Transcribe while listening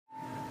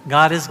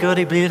God is good.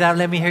 You believe that?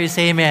 Let me hear you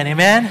say amen.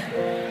 Amen?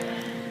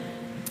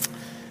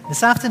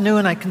 This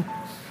afternoon, I can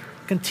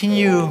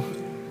continue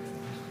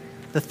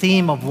the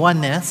theme of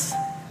oneness.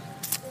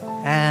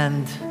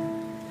 And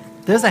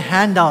there's a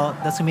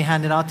handout that's going to be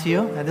handed out to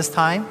you at this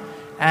time.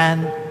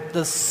 And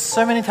the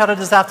sermon entitled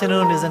this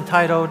afternoon is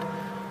entitled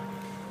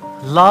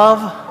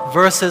Love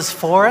versus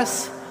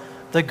Force,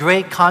 the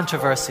Great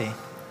Controversy.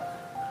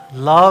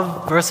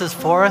 Love versus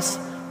Force,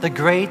 the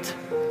Great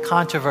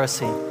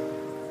Controversy.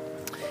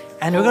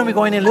 And we're going to be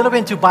going a little bit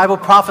into Bible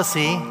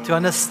prophecy to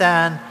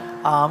understand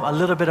a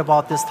little bit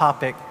about this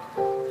topic.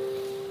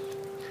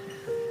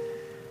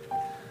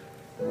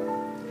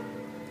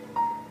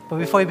 But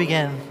before we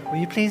begin, will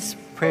you please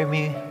pray with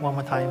me one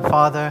more time?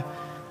 Father,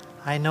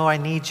 I know I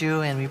need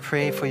you, and we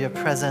pray for your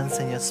presence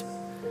and your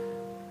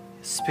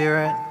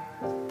Spirit,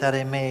 that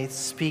it may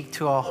speak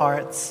to our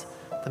hearts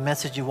the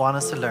message you want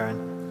us to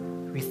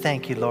learn. We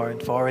thank you,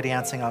 Lord, for already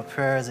answering our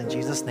prayers. In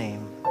Jesus'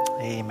 name,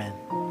 amen.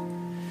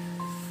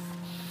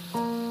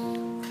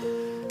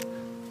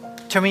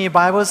 Turn in your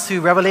Bibles to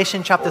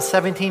Revelation chapter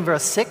 17,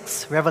 verse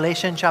 6.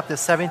 Revelation chapter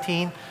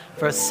 17,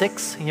 verse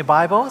 6 in your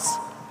Bibles.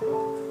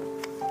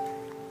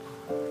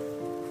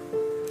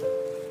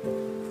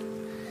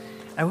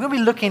 And we're going to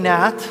be looking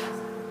at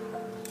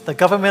the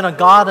government of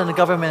God and the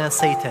government of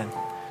Satan.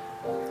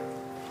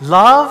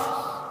 Love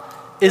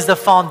is the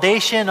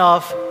foundation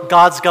of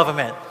God's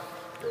government,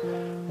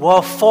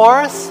 while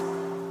force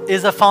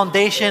is the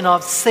foundation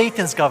of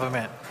Satan's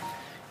government.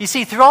 You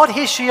see, throughout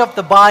history of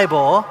the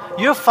Bible,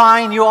 you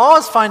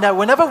always find that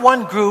whenever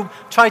one group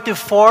tried to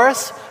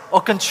force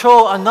or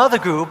control another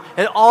group,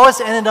 it always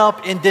ended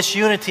up in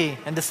disunity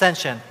and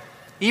dissension,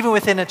 even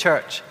within the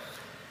church.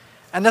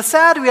 And the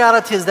sad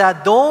reality is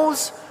that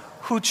those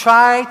who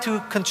try to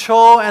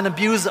control and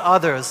abuse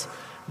others,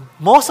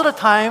 most of the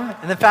time,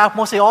 and in fact,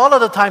 mostly all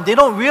of the time, they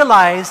don't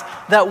realize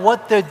that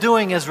what they're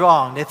doing is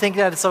wrong. They think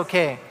that it's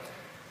okay.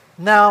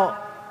 Now,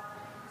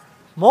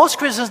 most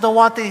Christians don't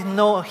want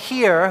to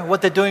hear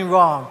what they're doing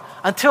wrong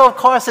until, of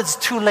course, it's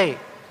too late.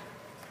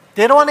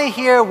 They don't want to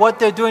hear what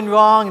they're doing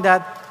wrong,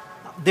 that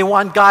they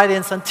want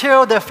guidance,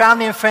 until their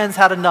family and friends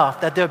had enough,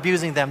 that they're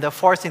abusing them, they're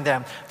forcing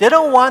them. They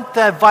don't want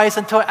the advice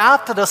until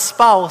after the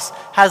spouse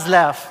has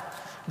left.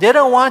 They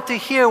don't want to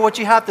hear what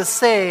you have to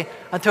say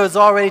until it's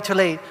already too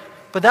late.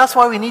 But that's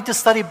why we need to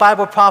study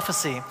Bible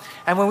prophecy.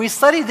 And when we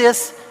study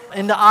this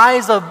in the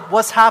eyes of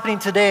what's happening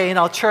today in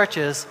our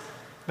churches,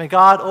 may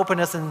God open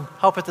us and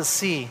help us to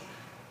see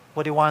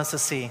what He wants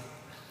us to see.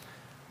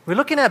 We're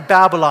looking at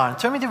Babylon.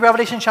 Turn me to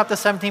Revelation chapter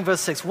 17,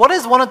 verse 6. What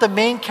is one of the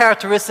main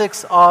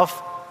characteristics of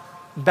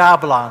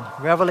Babylon?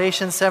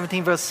 Revelation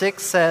 17, verse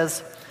 6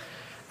 says,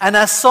 "And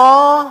I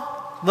saw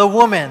the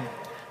woman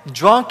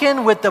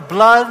drunken with the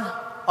blood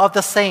of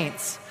the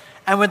saints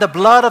and with the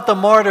blood of the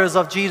martyrs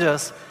of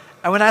Jesus.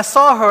 And when I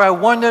saw her, I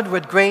wondered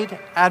with great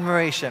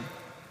admiration."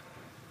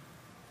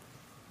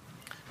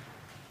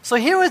 So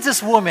here is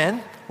this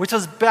woman, which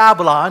was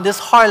Babylon, this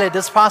harlot,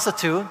 this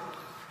prostitute,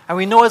 and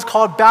we know it's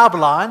called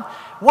Babylon.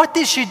 What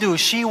did she do?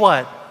 She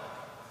what?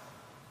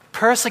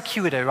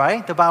 Persecuted,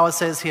 right? The Bible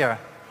says here.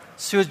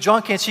 She was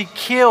drunken. She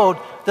killed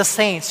the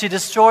saints. She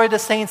destroyed the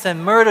saints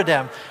and murdered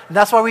them. And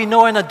that's why we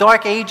know in the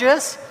Dark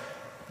Ages,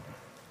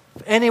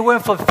 anywhere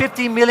from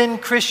 50 million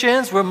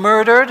Christians were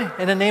murdered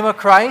in the name of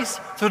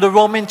Christ through the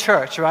Roman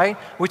Church, right?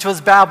 Which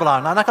was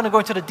Babylon. I'm not going to go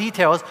into the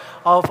details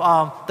of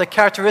the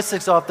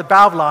characteristics of the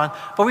Babylon,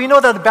 but we know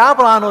that the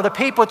Babylon, or the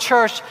papal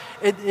church,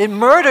 it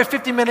murdered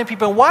 50 million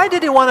people. Why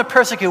did they want to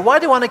persecute? Why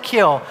did they want to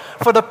kill?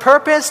 For the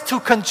purpose to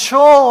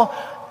control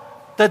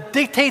the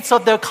dictates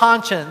of their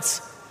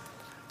conscience,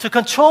 to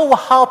control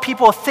how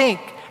people think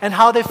and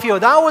how they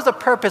feel. That was the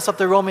purpose of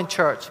the Roman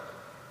Church.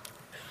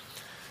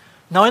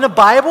 Now in the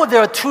Bible,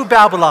 there are two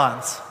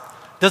Babylons.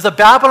 There's a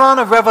Babylon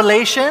of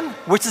Revelation,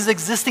 which is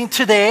existing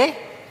today.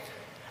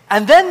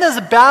 And then there's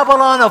a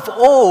Babylon of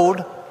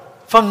old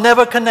from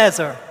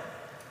Nebuchadnezzar.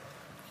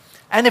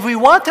 And if we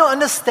want to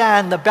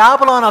understand the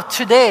Babylon of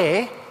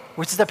today,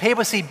 which is the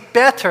papacy,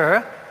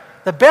 better,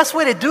 the best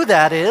way to do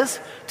that is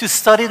to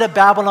study the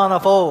Babylon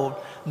of old.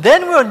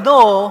 Then we'll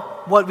know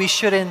what we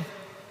shouldn't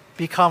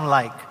become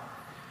like.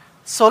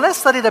 So let's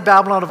study the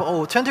Babylon of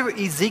old. Turn to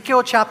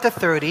Ezekiel chapter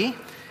 30.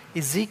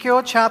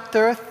 Ezekiel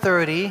chapter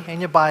 30 in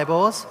your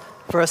Bibles,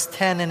 verse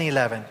 10 and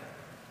 11.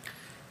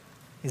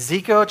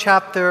 Ezekiel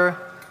chapter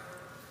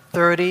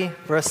 30,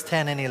 verse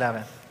 10 and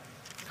 11.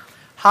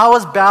 How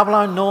is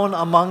Babylon known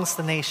amongst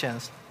the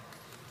nations?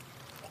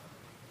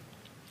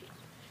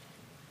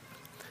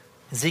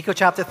 Ezekiel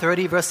chapter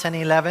 30, verse 10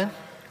 and 11.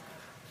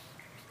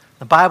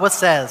 The Bible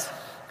says,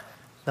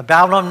 the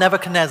Babylon of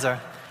Nebuchadnezzar,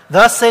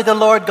 "Thus saith the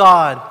Lord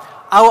God,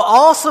 I will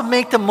also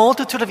make the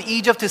multitude of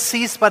Egypt to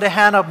cease by the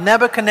hand of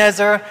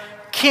Nebuchadnezzar,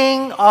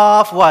 king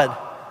of" what?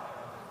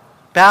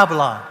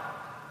 Babylon.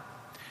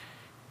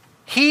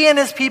 "He and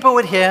his people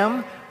with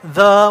him,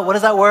 what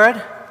is that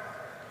word?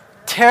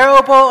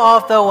 Terrible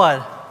of the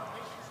what?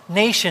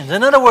 nations.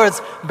 In other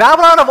words,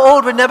 Babylon of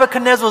old with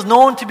Nebuchadnezzar was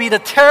known to be the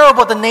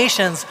terrible of the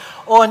nations,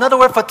 or another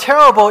word for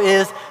terrible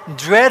is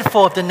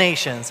dreadful of the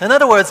nations. In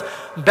other words,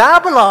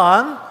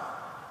 Babylon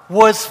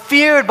was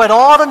feared by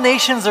all the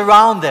nations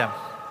around them.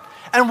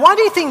 And why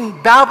do you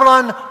think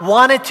Babylon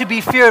wanted to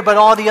be feared by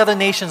all the other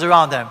nations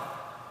around them?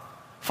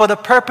 For the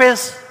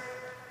purpose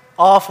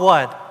of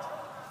what?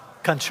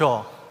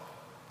 Control.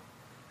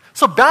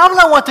 So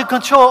Babylon wanted to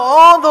control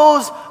all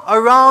those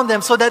around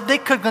them so that they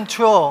could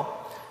control.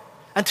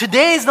 And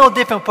today is no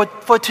different.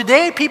 For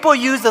today, people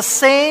use the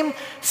same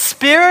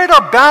spirit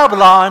of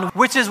Babylon,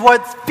 which is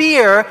what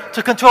fear,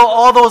 to control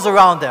all those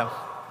around them.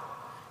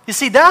 You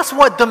see, that's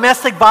what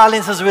domestic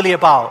violence is really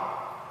about.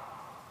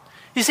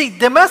 You see,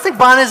 domestic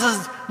violence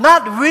is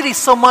not really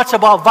so much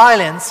about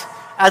violence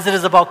as it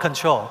is about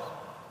control.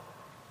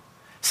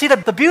 See,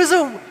 the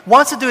abuser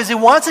wants to do is he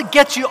wants to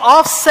get you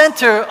off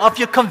center of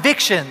your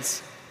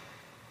convictions.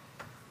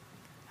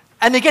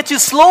 And they get you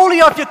slowly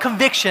off your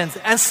convictions,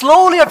 and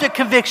slowly off your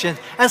convictions,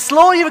 and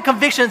slowly your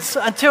convictions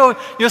until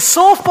you're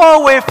so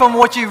far away from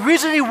what you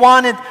originally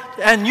wanted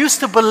and used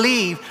to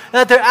believe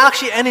that they're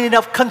actually ending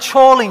up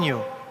controlling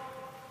you.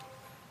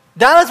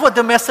 That is what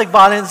domestic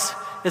violence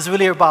is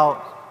really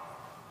about.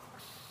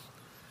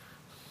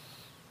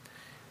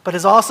 But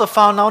it's also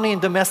found not only in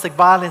domestic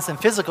violence and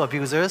physical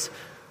abusers,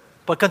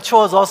 but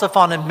control is also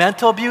found in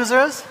mental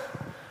abusers,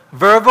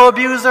 verbal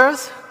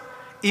abusers,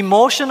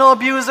 emotional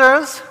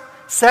abusers,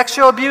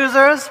 sexual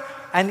abusers,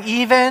 and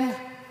even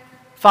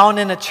found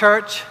in the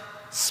church,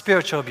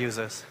 spiritual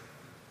abusers.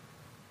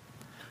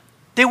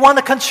 They want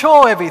to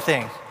control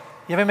everything.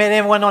 You ever met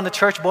anyone on the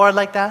church board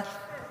like that?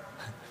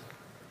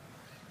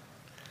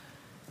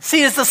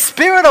 See, it's the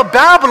spirit of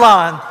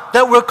Babylon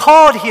that we're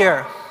called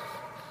here.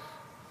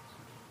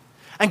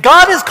 And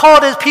God has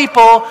called His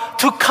people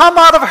to come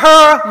out of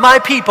her, my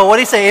people. What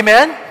do you say,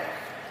 amen?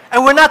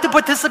 And we're not to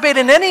participate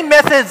in any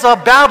methods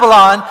of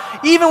Babylon,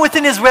 even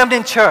within His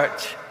remnant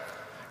church.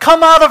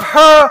 Come out of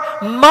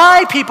her,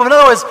 my people. In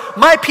other words,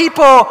 my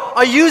people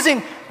are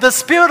using the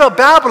spirit of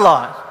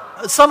Babylon.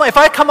 If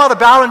I come out of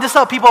Babylon, this is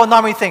how people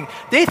normally think.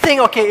 They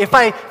think, okay, if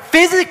I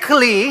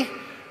physically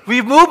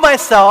remove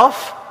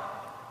myself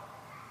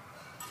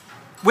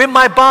with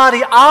my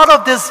body out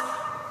of this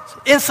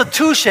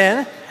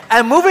institution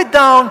and move it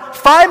down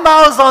 5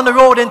 miles down the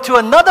road into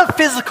another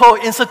physical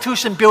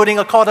institution building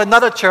called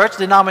another church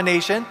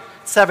denomination,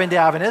 Seventh-day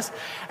Adventist,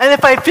 and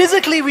if I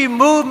physically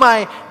remove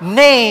my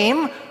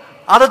name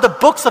out of the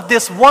books of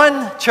this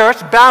one church,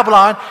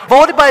 Babylon,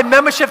 voted by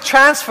membership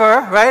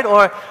transfer, right,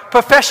 or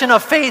profession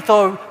of faith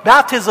or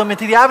baptism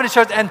into the Adventist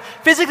church, and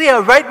physically I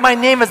write my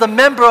name as a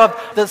member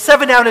of the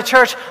Seventh-day Adventist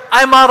church,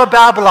 I'm out of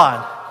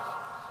Babylon.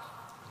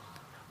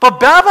 But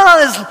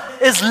Babylon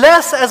is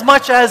less as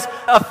much as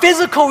a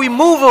physical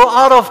removal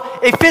out of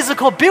a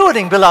physical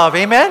building, beloved,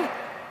 amen?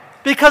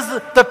 Because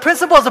the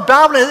principles of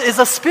Babylon is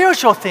a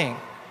spiritual thing.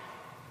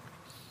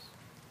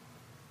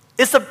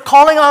 It's the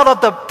calling out of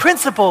the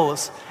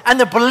principles and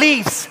the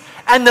beliefs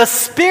and the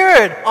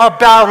spirit of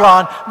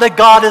Babylon that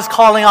God is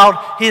calling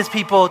out His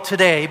people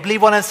today.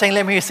 Believe what I'm saying?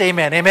 Let me hear you say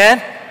amen.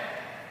 Amen?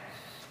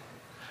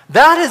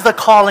 That is the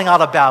calling out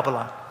of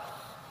Babylon.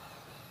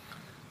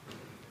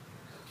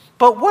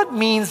 But what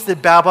means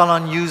did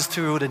Babylon use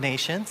to rule the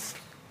nations?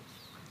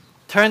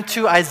 Turn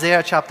to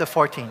Isaiah chapter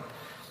 14.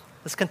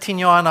 Let's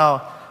continue on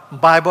our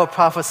Bible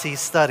prophecy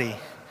study.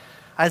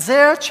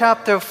 Isaiah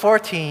chapter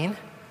 14,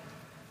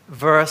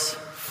 verse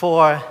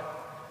 4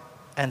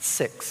 and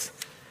 6.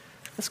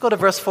 Let's go to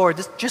verse 4,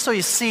 just so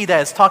you see that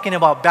it's talking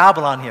about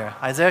Babylon here.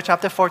 Isaiah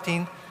chapter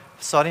 14,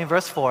 starting in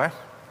verse 4.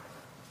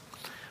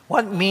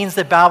 What means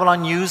did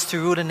Babylon use to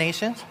rule the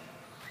nations?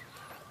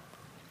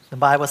 The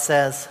Bible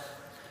says,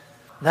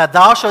 that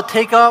thou shalt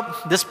take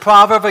up this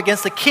proverb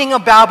against the king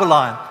of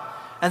Babylon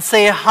and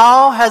say,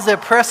 how has the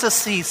oppressor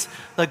ceased,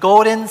 the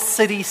golden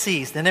city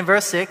ceased? And in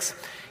verse 6,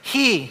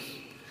 he,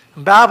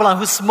 Babylon,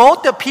 who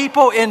smote the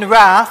people in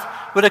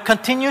wrath with a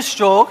continuous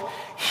stroke,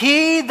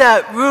 he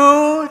that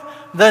ruled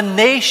the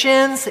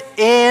nations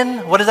in,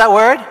 what is that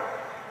word?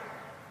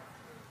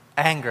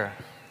 Anger.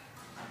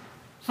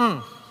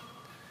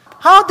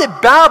 How did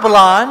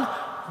Babylon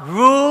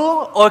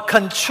rule or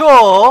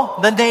control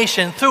the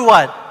nation? Through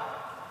what?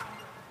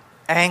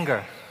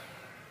 Anger.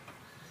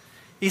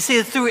 You see,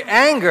 it's through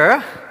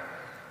anger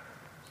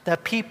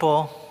that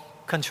people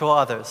control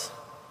others.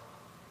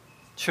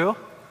 True?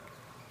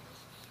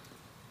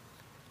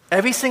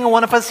 Every single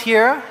one of us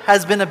here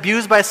has been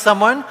abused by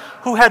someone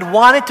who had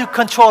wanted to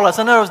control us.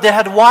 In other words, they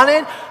had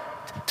wanted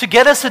to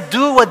get us to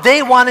do what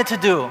they wanted to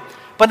do.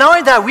 But not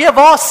only that, we have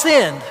all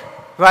sinned,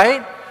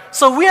 right?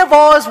 So we have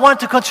always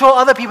wanted to control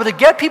other people, to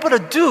get people to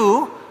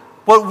do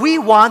what we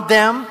want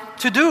them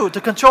to do,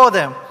 to control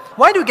them.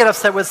 Why do we get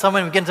upset with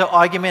someone and we get into an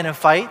argument and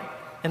fight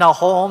in our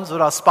homes,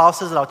 with our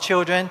spouses, with our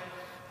children,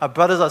 our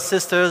brothers, our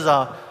sisters,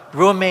 our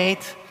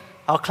roommate,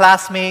 our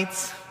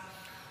classmates?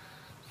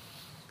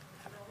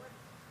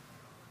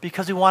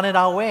 Because we want it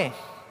our way.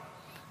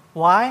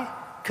 Why?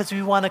 Because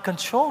we want to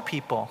control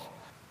people.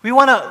 We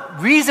want to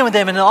reason with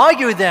them and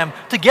argue with them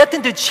to get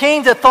them to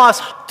change their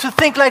thoughts, to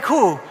think like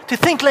who? To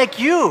think like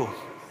you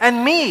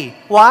and me.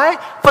 Why?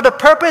 For the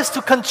purpose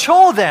to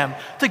control them,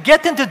 to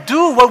get them to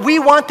do what we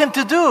want them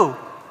to do.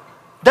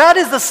 That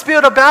is the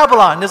spirit of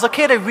Babylon. It's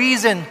okay to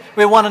reason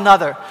with one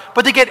another,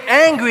 but to get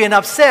angry and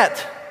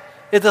upset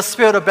is the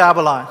spirit of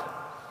Babylon.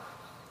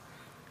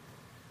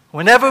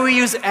 Whenever we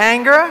use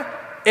anger,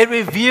 it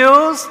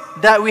reveals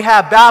that we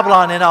have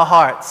Babylon in our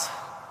hearts.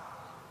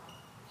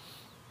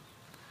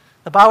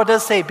 The Bible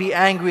does say, be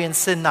angry and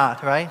sin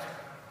not, right?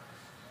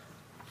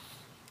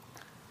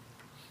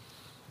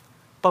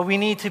 But we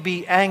need to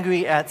be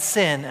angry at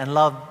sin and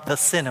love the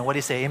sinner. What do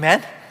you say?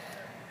 Amen?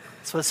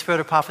 That's what the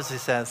spirit of prophecy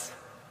says.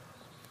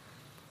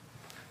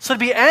 So to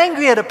be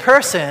angry at a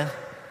person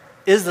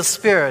is the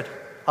spirit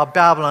of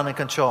Babylon and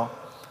control.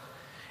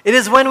 It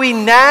is when we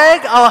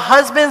nag our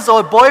husbands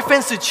or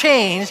boyfriends to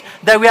change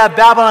that we have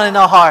Babylon in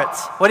our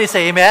hearts. What do you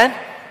say? Amen?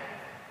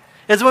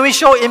 It's when we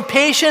show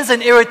impatience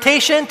and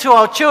irritation to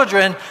our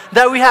children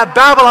that we have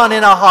Babylon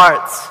in our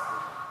hearts.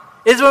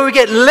 It's when we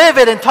get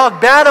livid and talk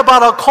bad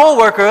about our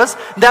co-workers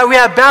that we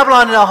have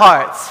Babylon in our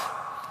hearts.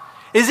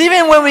 It's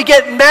even when we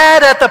get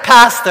mad at the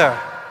pastor.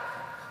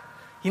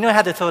 You know I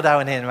had to throw that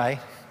one in, right?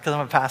 Because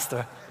I'm a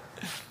pastor.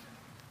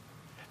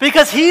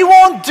 Because he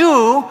won't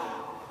do,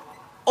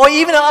 or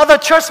even other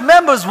church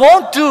members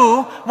won't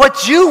do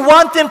what you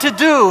want them to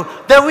do,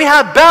 that we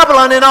have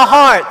Babylon in our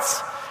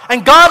hearts.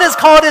 And God has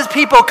called His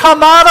people,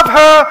 come out of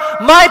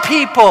her, my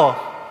people.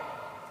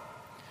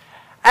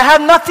 And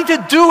have nothing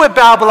to do with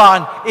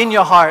Babylon in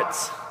your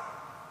hearts.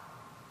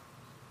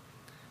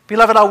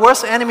 Beloved, our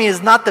worst enemy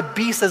is not the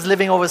beast that's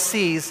living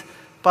overseas,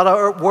 but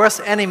our worst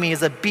enemy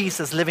is a beast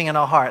that's living in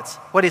our hearts.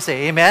 What do you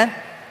say? Amen?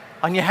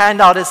 On your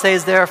handout it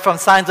says there from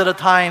Signs of the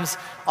Times,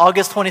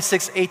 August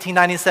 26,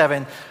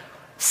 1897.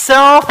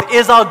 Self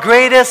is our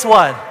greatest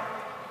what?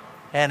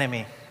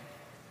 Enemy.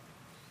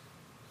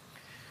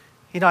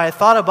 You know, I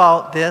thought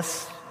about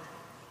this,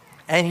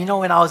 and you know,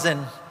 when I was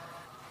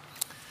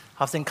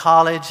in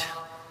college,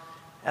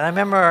 and I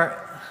remember,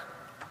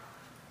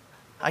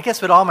 I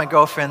guess with all my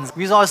girlfriends,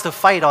 we used always to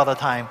fight all the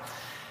time.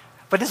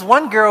 But this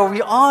one girl,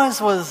 we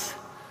always was,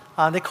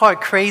 they call it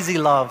crazy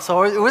love.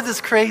 So it was this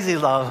crazy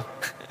love.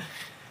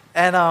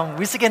 And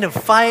we used to get into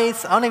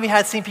fights. I don't know if you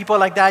had seen people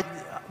like that.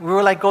 We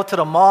would like go to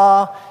the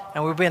mall,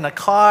 and we'd be in the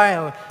car,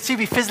 and she'd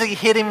be physically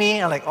hitting me.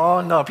 I'm like,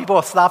 oh no, people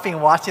were stopping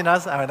and watching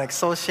us. I was like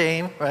so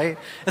ashamed, right?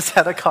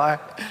 Inside the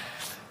car.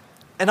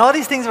 And all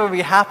these things would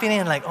be happening,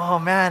 and like, oh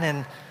man,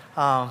 and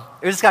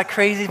it just got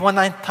crazy. One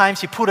time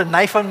she pulled a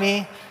knife on me.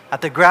 I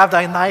had to grab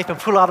that knife and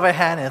pull it out of her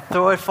hand and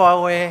throw it far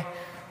away.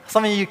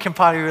 Some of you can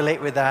probably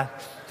relate with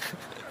that.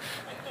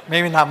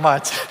 Maybe not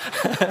much.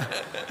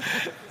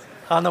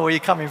 I don't know where you're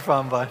coming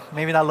from, but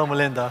maybe not Loma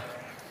Linda.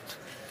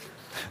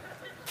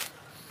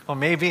 Or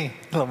maybe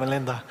Loma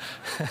Linda.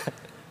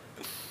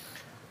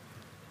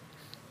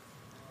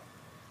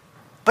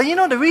 But you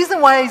know, the reason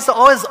why I used to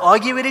always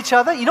argue with each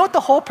other, you know what the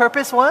whole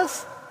purpose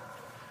was?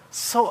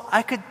 So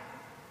I could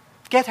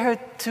get her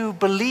to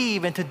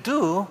believe and to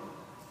do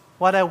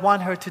what I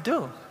want her to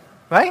do,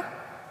 right?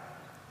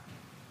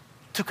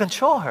 To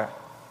control her.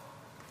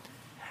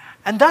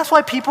 And that's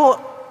why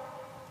people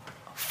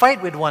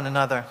fight with one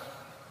another.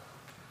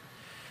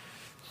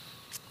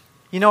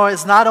 You know,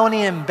 it's not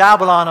only in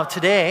Babylon of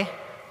today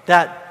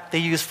that they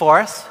use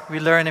force. We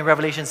learn in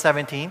Revelation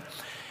 17.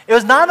 It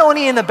was not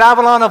only in the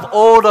Babylon of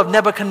old of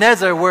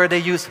Nebuchadnezzar where they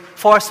used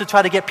force to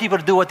try to get people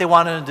to do what they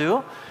wanted to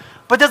do,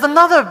 but there's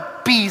another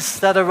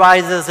beast that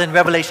arises in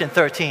Revelation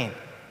 13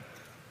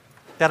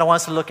 that I want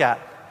us to look at.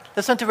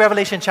 Listen to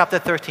Revelation chapter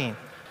 13.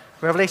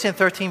 Revelation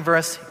 13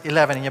 verse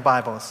 11 in your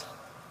Bibles.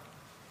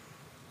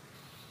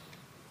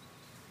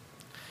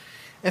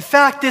 In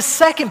fact, this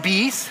second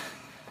beast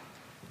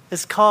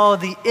is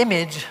called the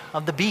image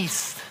of the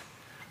beast.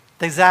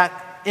 The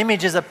exact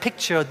image is a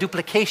picture, a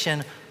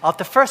duplication of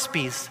the first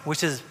beast,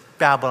 which is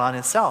Babylon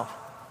itself.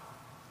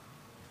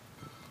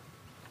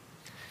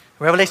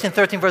 Revelation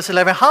 13 verse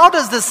 11. How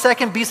does the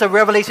second beast of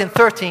Revelation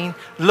 13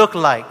 look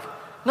like?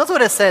 Notice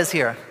what it says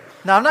here.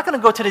 Now, I'm not going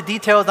to go to the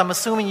details. I'm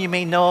assuming you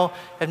may know.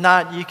 If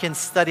not, you can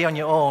study on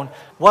your own.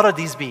 What are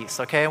these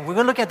beasts, okay? We're going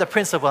to look at the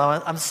principle.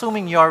 I'm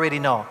assuming you already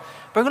know.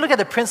 But we're going to look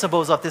at the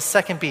principles of this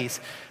second beast.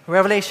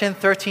 Revelation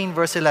 13,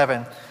 verse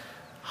 11.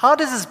 How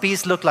does this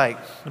beast look like?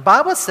 The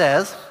Bible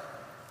says,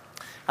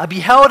 I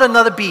beheld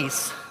another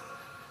beast.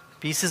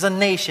 Beast is a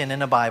nation in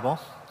the Bible.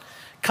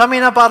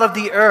 Coming up out of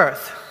the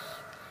earth,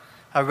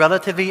 a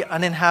relatively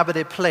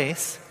uninhabited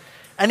place.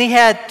 And he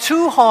had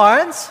two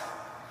horns,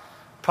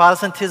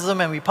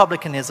 Protestantism and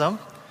republicanism,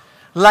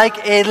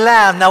 like a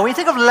lamb. Now, when you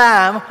think of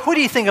lamb, who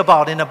do you think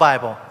about in the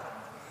Bible?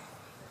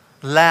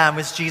 Lamb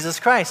is Jesus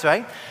Christ,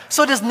 right?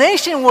 So this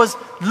nation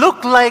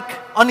looked like,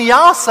 on the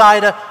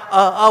outside,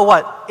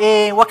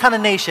 what kind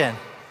of nation?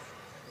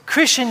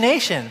 Christian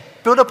nation,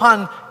 built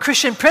upon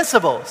Christian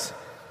principles.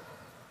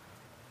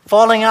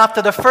 Following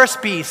after the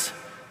first beast,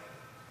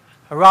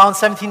 around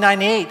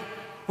 1798,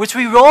 which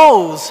we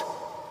rose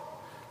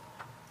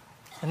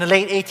in the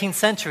late 18th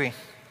century.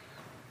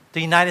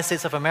 the United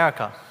States of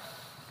America.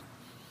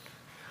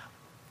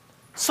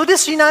 So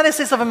this United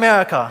States of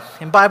America,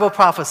 in Bible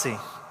prophecy,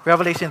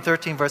 Revelation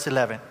 13, verse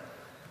 11.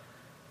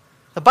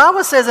 The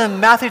Bible says in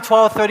Matthew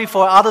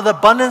 12:34, out of the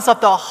abundance of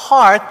the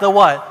heart, the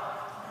what?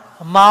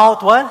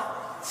 Mouth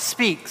what?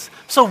 Speaks.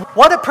 So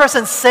what a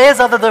person says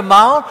out of their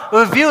mouth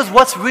reveals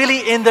what's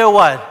really in their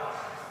what?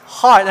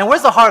 Heart. And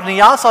where's the heart? On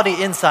the outside or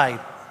the inside?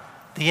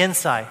 The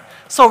inside.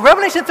 So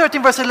Revelation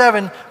 13, verse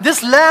 11,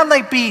 this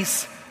lamb-like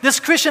beast, this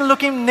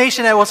Christian-looking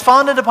nation that was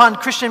founded upon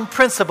Christian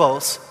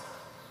principles,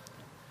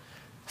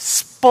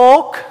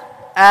 spoke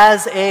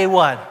as a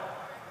what?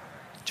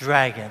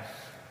 Dragon.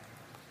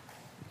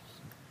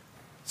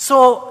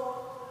 So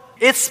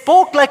it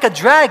spoke like a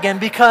dragon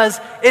because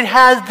it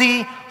has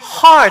the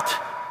heart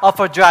of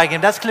a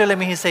dragon. That's clear. Let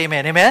me say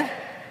amen. Amen?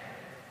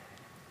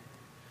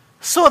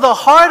 So the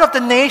heart of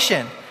the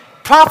nation,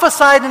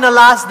 prophesied in the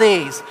last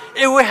days,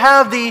 it will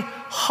have the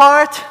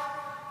heart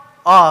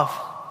of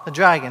the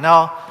dragon.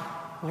 Now,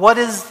 what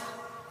is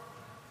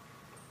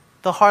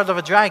the heart of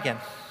a dragon?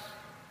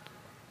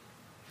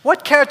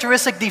 What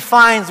characteristic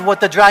defines what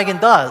the dragon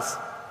does?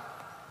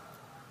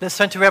 Let's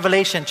turn to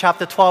Revelation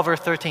chapter 12, verse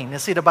 13.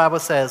 Let's see the Bible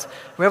says.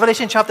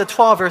 Revelation chapter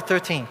 12, verse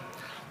 13.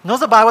 Notice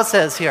the Bible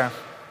says here.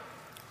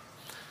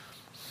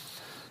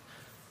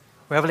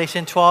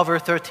 Revelation 12,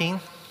 verse 13.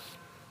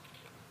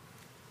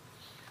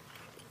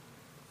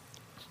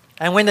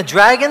 And when the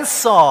dragon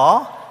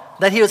saw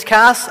that he was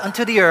cast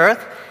unto the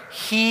earth,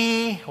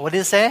 he, what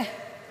did it say?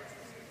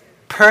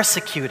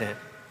 Persecuted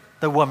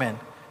the woman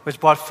which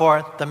brought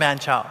forth the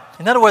man-child.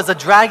 In other words, the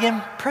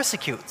dragon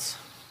persecutes.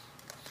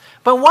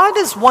 But why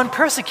does one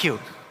persecute?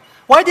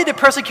 Why did it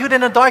persecute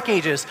in the dark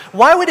ages?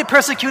 Why would it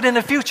persecute in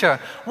the future?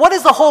 What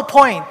is the whole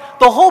point?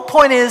 The whole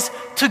point is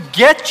to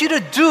get you to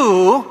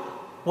do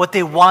what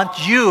they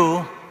want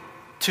you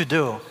to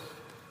do.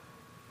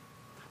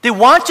 They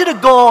want you to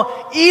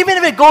go, even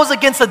if it goes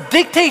against the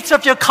dictates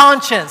of your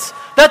conscience.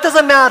 That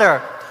doesn't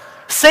matter.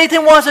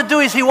 Satan wants to do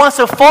is he wants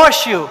to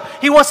force you.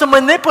 He wants to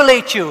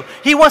manipulate you.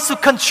 He wants to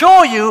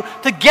control you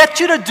to get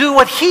you to do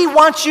what he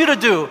wants you to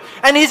do.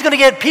 And he's going to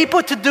get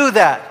people to do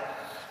that.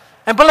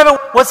 And beloved,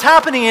 what's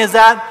happening is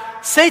that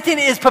Satan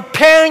is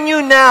preparing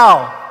you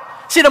now.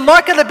 See, the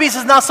mark of the beast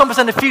is not so much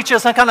in the future,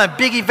 some kind of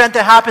big event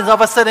that happens all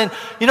of a sudden.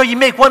 You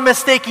make one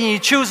mistake and you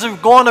choose to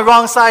go on the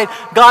wrong side.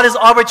 God is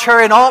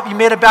arbitrary and you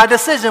made a bad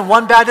decision.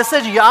 One bad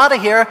decision, you're out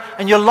of here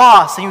and you're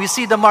lost and you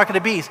receive the mark of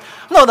the beast.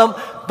 No,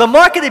 the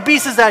mark of the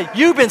beast is that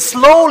you've been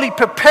slowly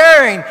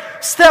preparing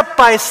step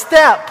by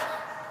step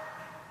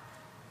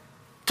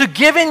to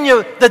give in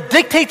the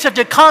dictates of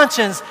your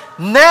conscience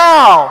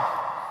now.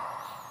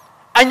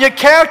 And your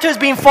character is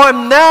being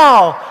formed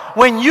now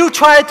when you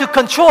try to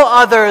control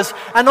others,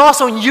 and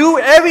also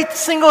every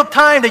single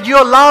time that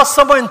you allow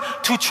someone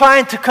to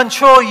try to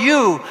control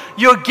you,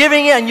 you're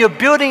giving it and you're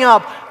building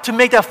up to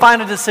make that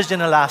final decision in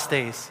the last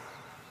days.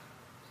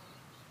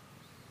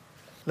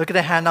 Look at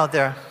the handout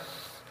there.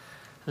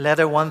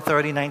 Letter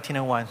 130, 19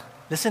 and 1.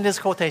 Listen to this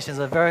quotation. It's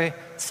a very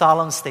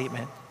solemn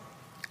statement.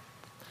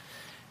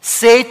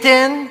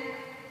 Satan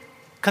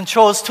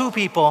controls two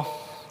people.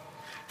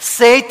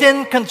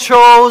 Satan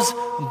controls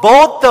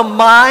both the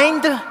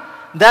mind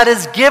that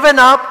is given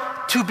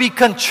up to be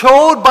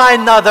controlled by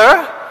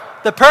another,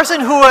 the person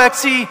who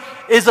actually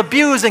is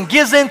abused and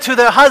gives in to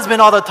their husband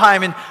all the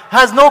time and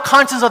has no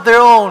conscience of their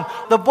own.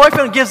 The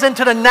boyfriend gives in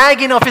to the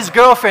nagging of his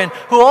girlfriend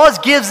who always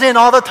gives in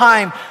all the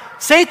time.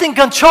 Satan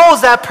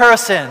controls that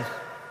person.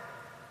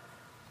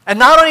 And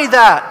not only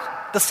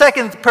that, the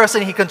second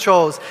person he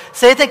controls.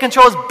 Satan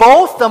controls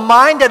both the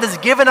mind that is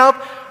given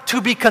up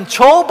to be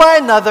controlled by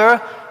another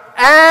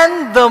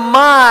and the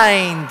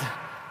mind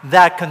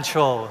that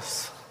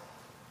controls.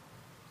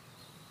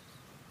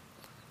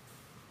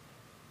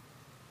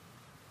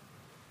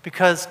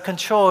 Because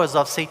control is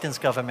of Satan's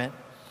government.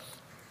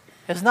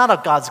 It's not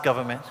of God's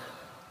government.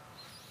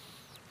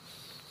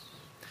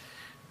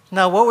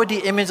 Now, what would the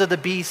image of the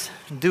beast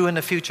do in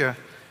the future?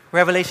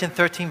 Revelation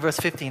 13, verse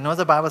 15. Notice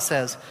the Bible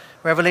says.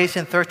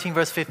 Revelation 13,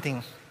 verse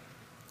 15.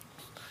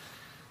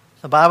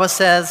 The Bible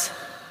says,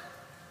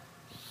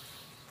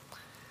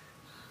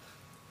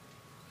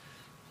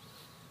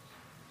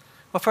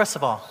 well, first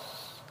of all,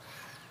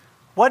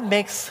 what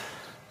makes,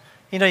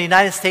 the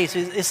United States,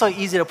 it's so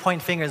easy to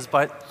point fingers,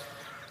 but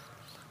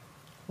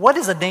what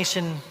is a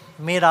nation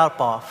made up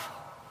of?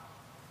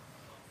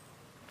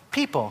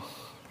 People.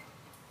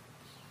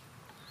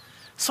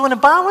 So when the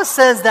Bible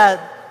says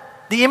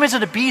that the image of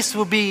the beast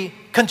will be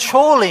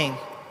controlling,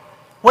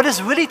 what it's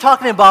really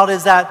talking about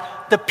is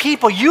that the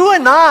people, you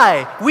and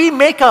I,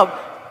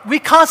 we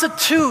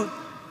constitute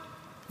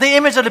the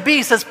image of the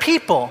beast as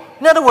people.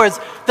 In other words,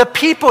 the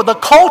people, the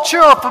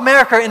culture of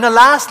America in the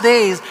last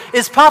days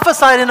is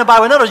prophesied in the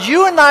Bible. In other words,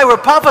 you and I were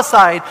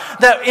prophesied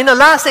that in the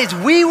last days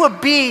we would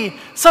be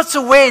such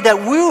a way that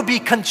we will be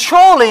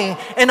controlling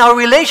in our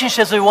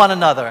relationships with one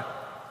another.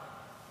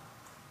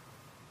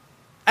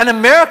 And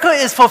America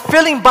is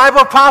fulfilling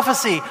Bible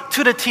prophecy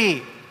to the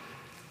T.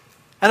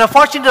 And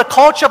unfortunately, the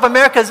culture of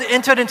America has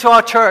entered into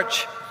our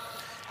church.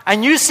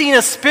 And you've seen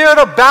a spirit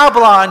of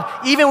Babylon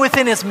even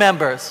within its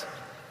members.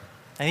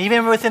 And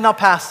even within our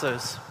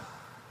pastors.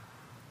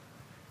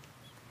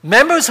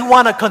 Members who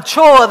want to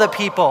control other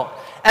people.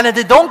 And if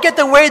they don't get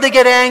their way, they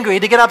get angry,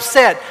 they get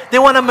upset. They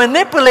want to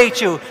manipulate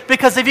you.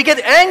 Because if you get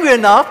angry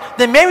enough,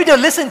 then maybe they'll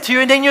listen to you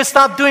and then you'll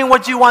stop doing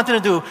what you want them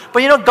to do.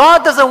 But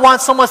God doesn't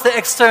want so much the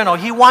external.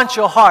 He wants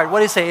your heart. What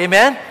do you say?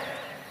 Amen?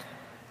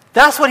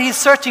 That's what He's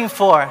searching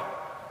for.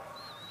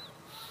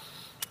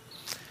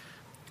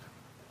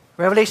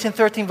 Revelation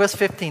 13 verse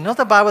 15. Note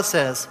the Bible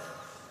says,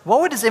 what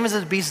would this image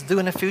of the beast do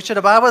in the future?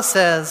 The Bible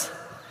says,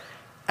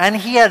 and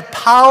he had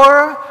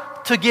power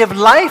to give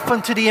life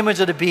unto the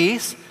image of the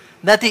beast,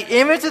 that the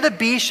image of the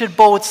beast should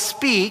both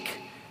speak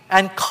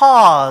and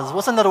cause.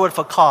 What's another word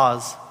for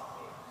cause?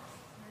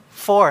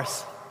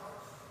 Force.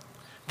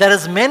 That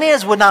as many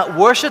as would not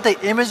worship the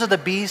image of the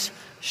beast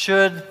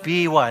should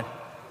be what?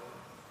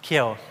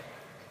 Killed.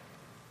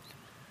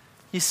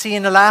 You see,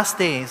 in the last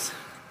days,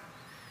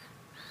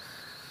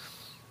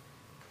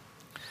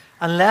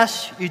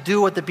 unless you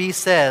do what the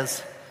beast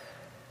says,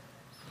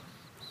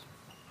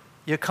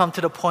 you come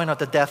to the point of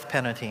the death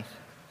penalty.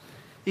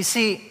 You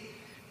see,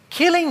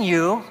 killing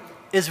you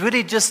is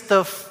really just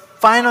the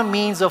final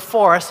means of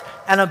force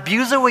an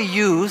abuser will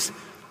use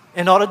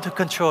in order to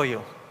control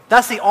you.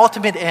 That's the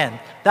ultimate end.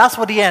 That's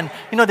what the end.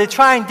 They're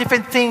trying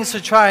different things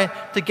to try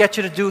to get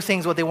you to do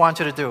things what they want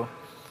you to do.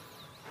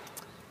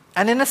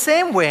 And in the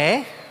same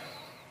way,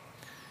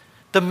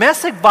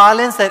 domestic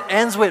violence that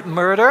ends with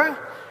murder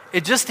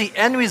is just the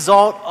end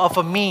result of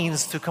a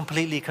means to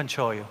completely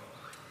control you.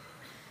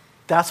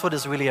 That's what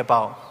it's really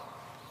about.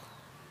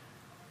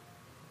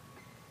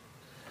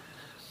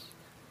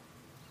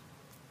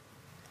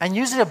 And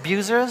usually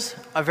abusers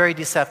are very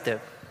deceptive.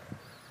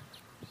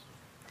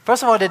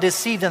 First of all, they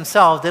deceive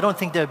themselves. They don't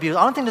think they abuse.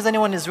 I don't think there's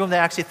anyone in this room that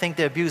actually think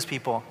they abuse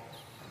people.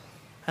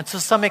 And to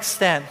some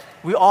extent,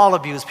 we all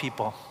abuse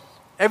people.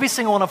 Every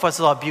single one of us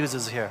are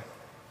abusers here.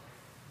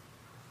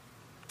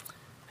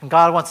 And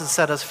God wants to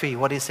set us free.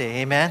 What do you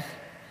say? Amen?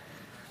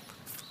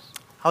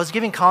 I was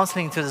giving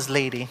counseling to this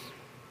lady.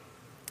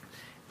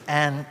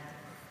 And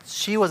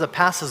she was a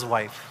pastor's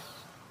wife.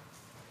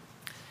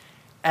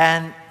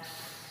 And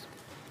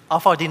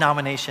of our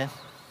denomination.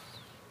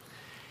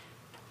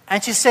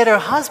 And she said her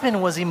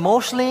husband was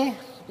emotionally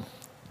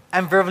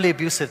and verbally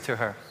abusive to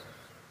her.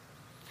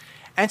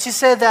 And she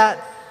said that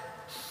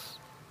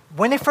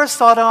when they first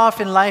started off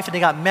in life and they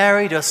got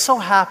married, they were so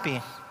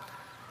happy.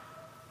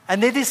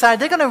 And they decided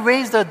they're going to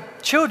raise their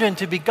children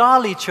to be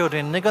godly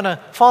children. They're going to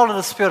follow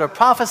the spirit of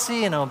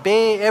prophecy and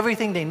obey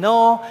everything they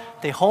know.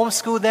 They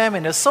homeschool them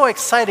and they're so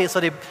excited.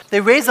 So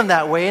they raised them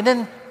that way. And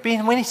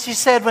then she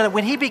said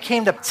when he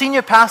became the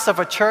senior pastor of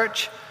a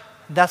church,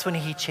 that's when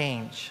he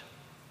changed.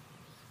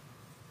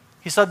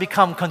 He started to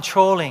become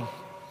controlling,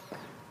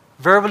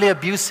 verbally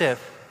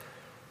abusive,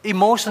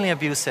 emotionally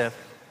abusive,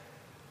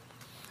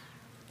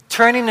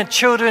 turning the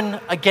children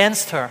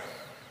against her.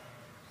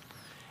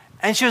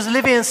 And she was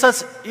living in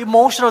such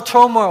emotional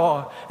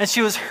turmoil, and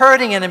she was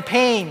hurting and in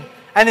pain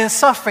and in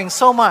suffering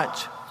so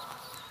much.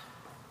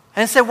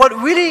 And said what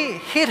really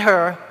hit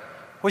her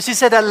was she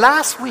said that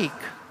last week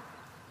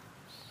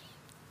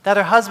that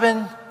her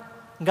husband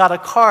got a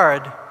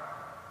card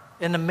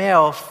in the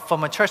mail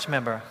from a church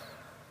member.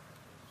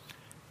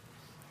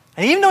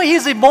 And even though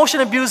he's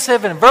emotionally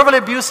abusive and verbally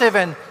abusive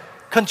and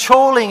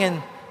controlling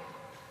and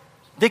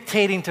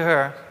dictating to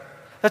her,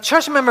 the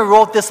church member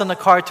wrote this on the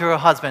card to her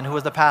husband, who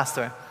was the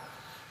pastor.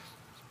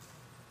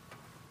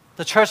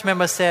 The church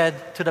member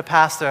said to the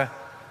pastor,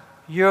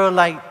 "You're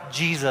like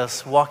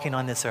Jesus walking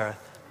on this earth."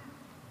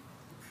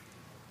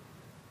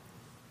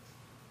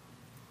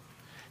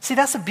 See,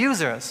 that's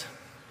abusers.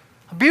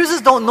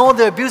 Abusers don't know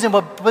they're abusing,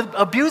 but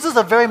abusers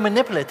are very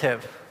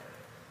manipulative.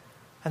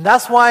 And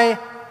that's why,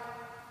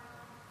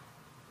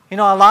 a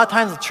lot of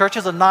times the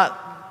churches are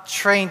not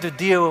trained to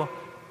deal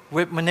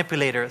with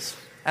manipulators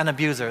and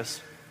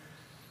abusers.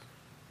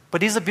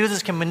 But these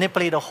abusers can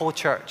manipulate a whole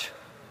church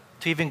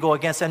to even go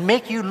against and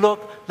make you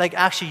look like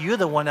actually you're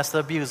the one that's the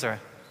abuser.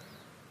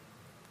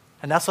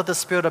 And that's what the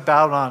spirit of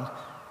Babylon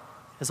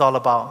is all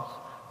about.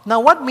 Now,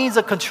 what means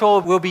of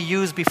control will be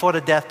used before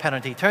the death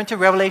penalty? Turn to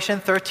Revelation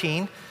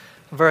 13,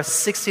 verse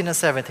 16 and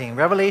 17.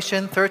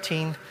 Revelation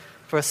 13,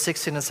 verse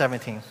 16 and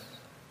 17.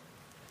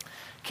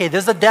 Okay,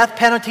 there's the death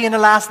penalty in the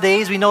last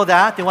days. We know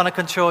that. They want to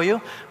control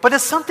you. But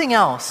there's something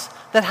else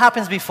that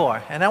happens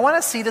before. And I want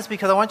to see this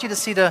because I want you to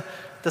see the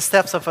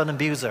steps of an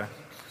abuser.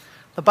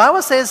 The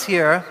Bible says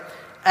here,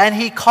 and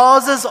he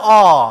causes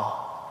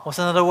all. What's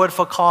another word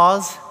for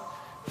cause?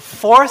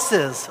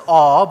 Forces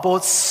all,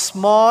 both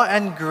small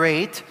and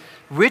great,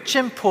 rich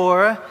and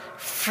poor,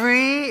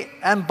 free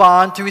and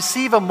bond, to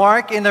receive a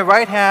mark in the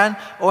right hand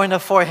or in the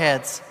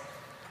foreheads,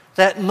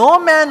 that no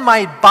man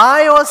might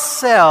buy or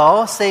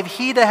sell save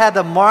he that had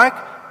the mark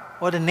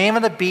or the name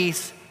of the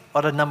beast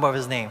or the number of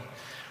his name.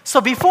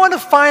 So before the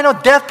final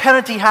death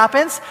penalty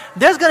happens,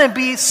 there's going to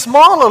be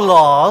smaller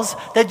laws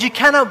that you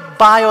cannot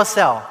buy or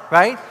sell,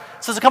 right?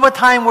 So there's come a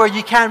time where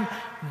you can't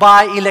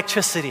buy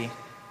electricity.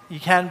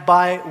 You can't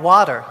buy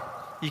water.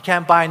 You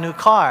can't buy a new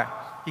car.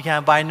 You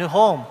can't buy a new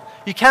home.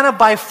 You cannot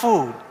buy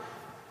food.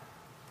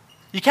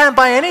 You can't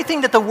buy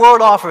anything that the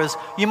world offers.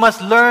 You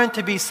must learn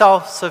to be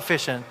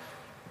self-sufficient.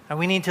 And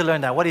we need to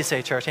learn that. What do you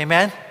say, church?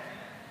 Amen?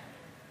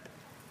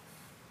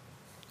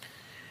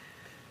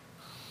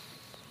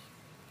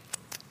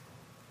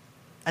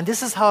 And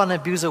this is how an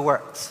abuser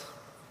works.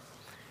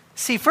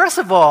 See, first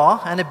of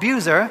all, an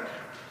abuser,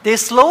 they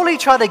slowly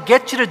try to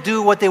get you to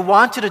do what they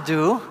want you to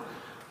do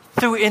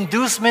through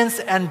inducements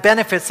and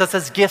benefits such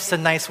as gifts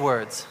and nice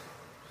words.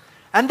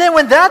 And then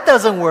when that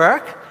doesn't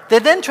work, they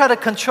then try to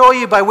control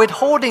you by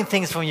withholding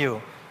things from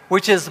you,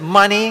 which is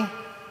money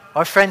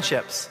or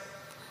friendships.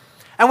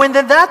 And when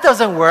then that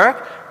doesn't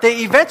work,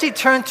 they eventually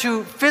turn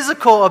to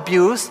physical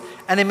abuse,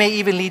 and it may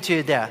even lead to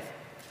your death.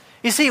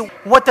 You see,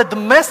 what the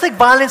domestic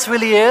violence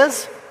really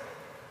is,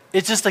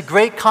 it's just a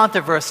great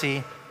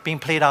controversy being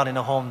played out in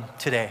the home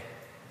today.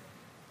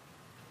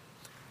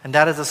 And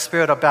that is the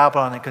spirit of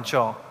Babylon and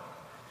control.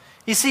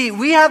 You see,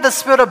 we have the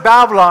spirit of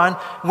Babylon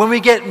when we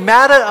get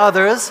mad at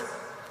others,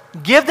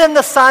 give them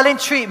the silent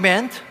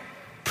treatment,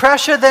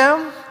 pressure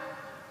them,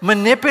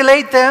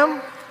 manipulate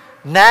them,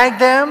 nag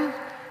them,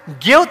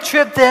 guilt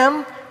trip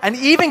them, and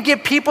even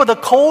give people the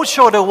cold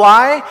shoulder.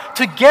 Why?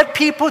 To get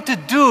people to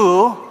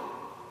do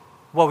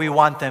what we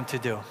want them to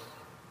do.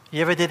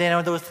 You ever did any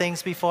of those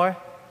things before?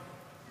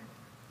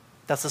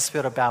 That's the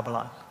spirit of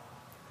Babylon.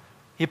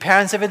 Your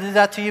parents ever did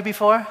that to you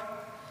before?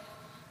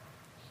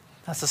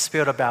 That's the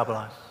spirit of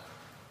Babylon.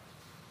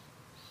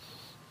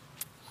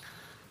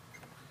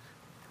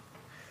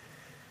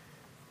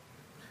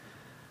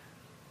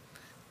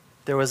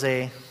 There was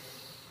a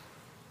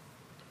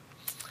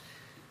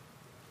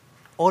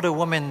older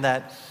woman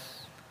that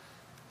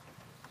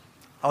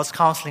I was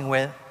counseling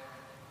with,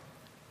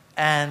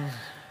 and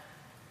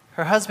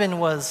her husband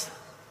was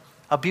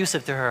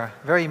abusive to her,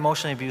 very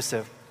emotionally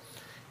abusive.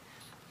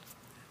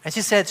 And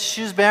she said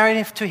she was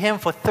married to him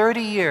for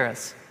 30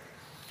 years.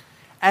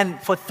 And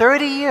for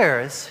 30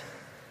 years,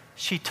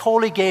 she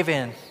totally gave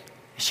in.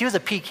 She was a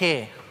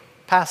PK,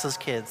 pastor's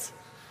kids.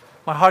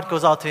 My heart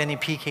goes out to any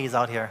PKs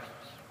out here.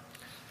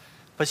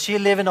 But she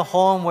lived in a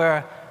home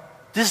where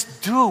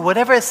just do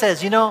whatever it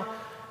says. You know,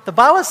 the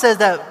Bible says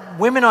that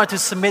women are to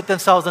submit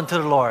themselves unto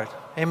the Lord.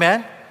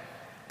 Amen?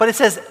 But it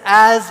says,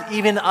 as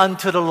even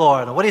unto the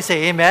Lord. What do you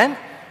say? Amen?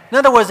 In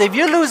other words, if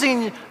you're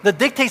losing the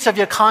dictates of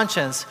your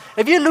conscience,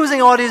 if you're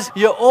losing all these,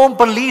 your own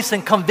beliefs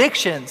and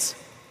convictions,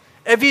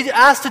 if you're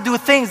asked to do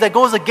things that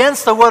goes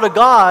against the Word of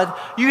God,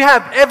 you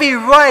have every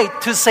right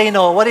to say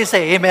no. What do you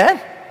say? Amen?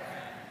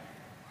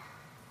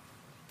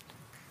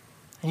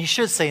 And you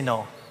should say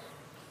no.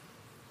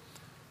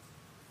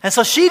 And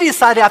so she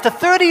decided, after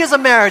 30 years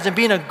of marriage and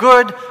being a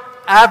good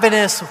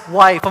Adventist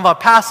wife from a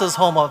pastor's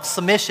home of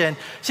submission,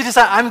 she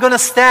decided, I'm going to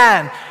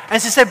stand.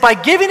 And she said, by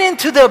giving in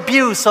to the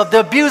abuse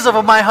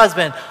of my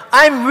husband,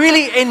 I'm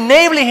really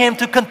enabling him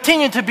to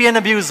continue to be an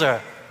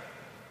abuser.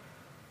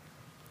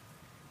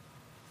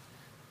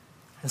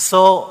 And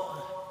so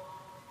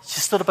she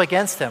stood up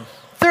against him.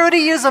 30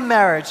 years of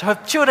marriage. Her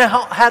children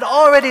had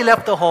already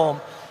left the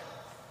home.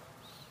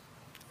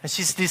 And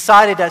she's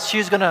decided that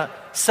she's going to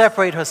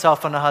separate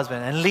herself from her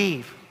husband and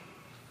leave.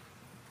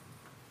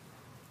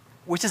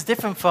 Which is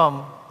different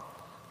from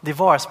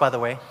divorce, by the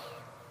way.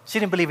 She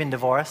didn't believe in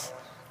divorce,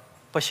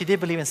 but she did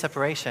believe in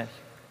separation.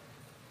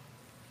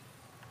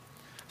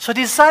 So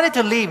she decided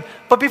to leave.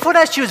 But before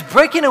that, she was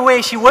breaking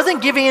away. She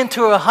wasn't giving in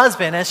to her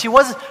husband, and she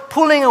was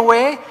pulling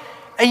away.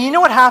 And you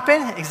know what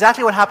happened?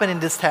 Exactly what happened in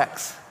this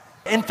text.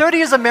 In 30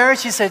 years of marriage,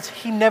 she said,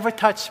 he never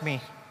touched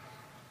me.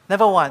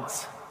 Never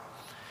once.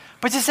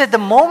 But she said, the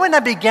moment I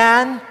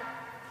began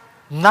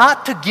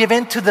not to give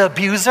in to the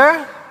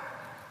abuser,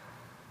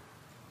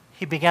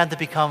 he began to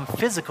become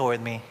physical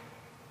with me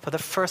for the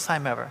first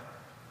time ever.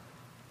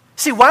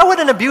 See, why would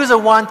an abuser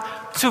want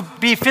to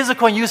be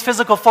physical and use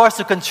physical force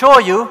to control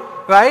you,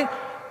 right?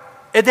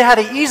 If they had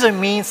an easier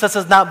means, such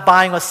as not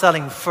buying or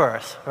selling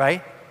first,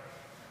 right?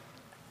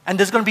 And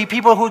there's going to be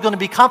people who are going to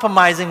be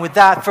compromising with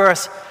that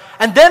first.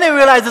 And then they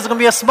realize there's going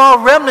to be a small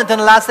remnant in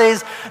the last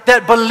days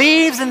that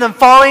believes in them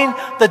following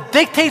the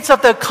dictates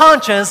of their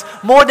conscience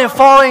more than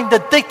following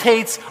the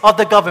dictates of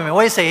the government.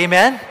 What do you say,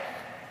 amen?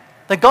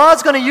 That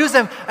God's going to use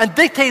them and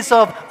dictates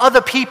of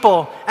other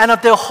people and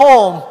of their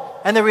home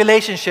and their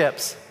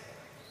relationships.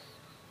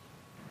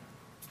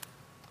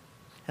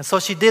 And so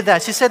she did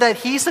that. She said that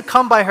he used to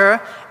come by her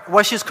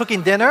while she was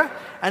cooking dinner,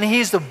 and he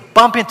used to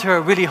bump into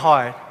her really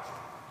hard.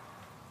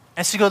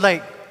 And she goes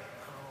like,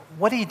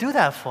 what do you do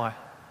that for?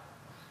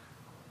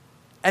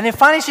 And then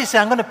finally she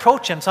said, I'm going to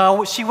approach him.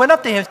 So she went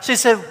up to him. She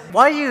said,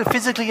 why are you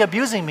physically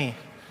abusing me?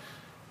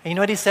 And you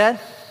know what he said?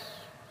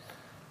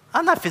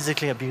 I'm not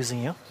physically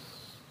abusing you.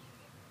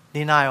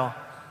 Denial.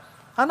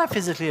 I'm not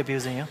physically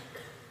abusing you.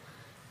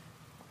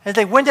 And it's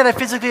like, when did I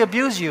physically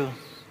abuse you?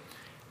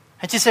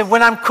 And she said,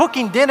 when I'm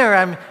cooking dinner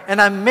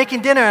and I'm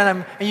making dinner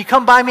and you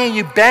come by me and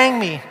you bang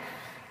me.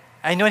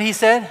 And you know what he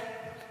said?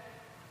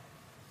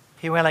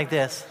 He went like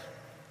this.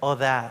 Oh,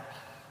 that.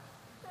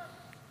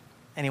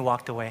 And he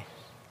walked away.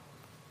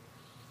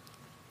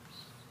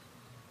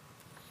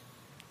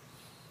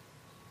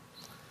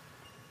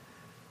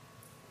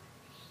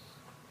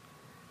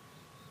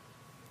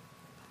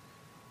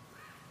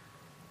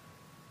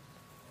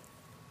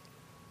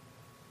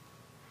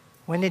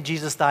 When did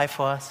Jesus die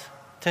for us?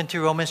 Turn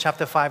to Romans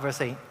chapter 5, verse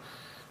 8.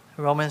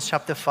 Romans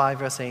chapter 5,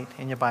 verse 8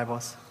 in your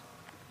Bibles.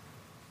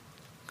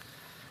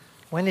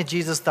 When did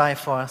Jesus die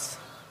for us?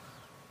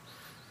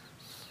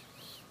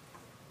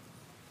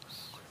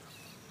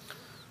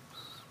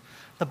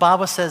 The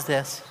Bible says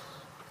this.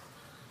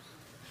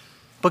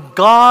 But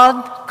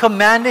God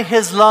commanded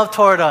His love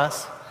toward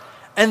us,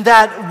 and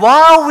that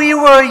while we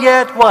were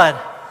yet what?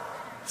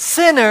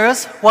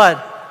 Sinners,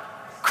 what?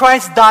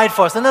 Christ died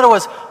for us. In other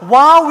words,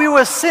 while we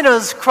were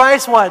sinners,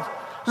 Christ what?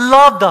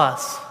 Loved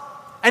us.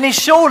 And He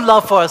showed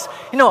love for us.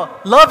 You know,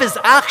 love is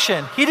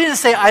action. He didn't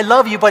say, I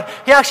love you, but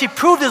He actually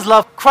proved His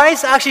love.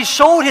 Christ actually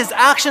showed His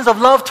actions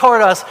of love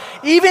toward us,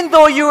 even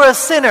though you were a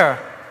sinner.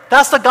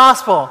 That's the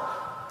gospel.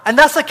 And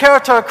that's the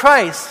character of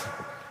Christ.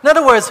 In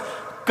other words,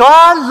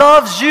 God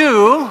loves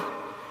you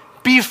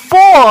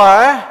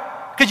before,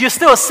 because you're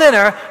still a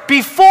sinner,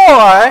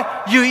 before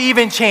you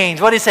even change.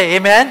 What do you say?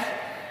 Amen?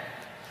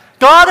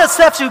 God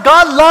accepts you.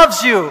 God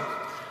loves you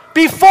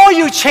before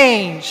you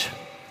change.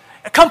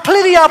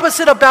 Completely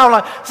opposite of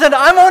Babylon. He said,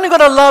 I'm only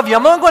going to love you.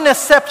 I'm only going to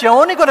accept you. I'm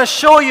only going to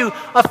show you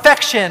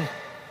affection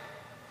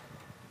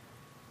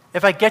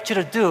if I get you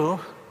to do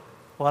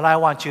what I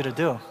want you to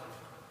do.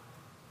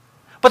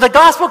 But the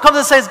gospel comes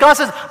and says, God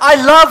says, I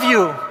love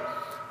you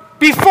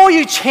before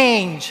you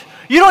change.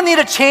 You don't need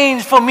to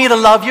change for me to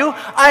love you.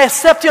 I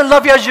accept you and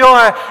love you as you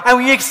are. And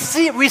when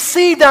you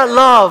receive that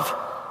love,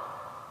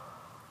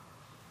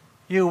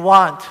 you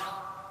want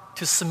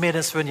to submit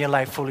and surrender your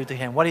life fully to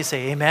Him. What do you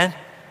say? Amen?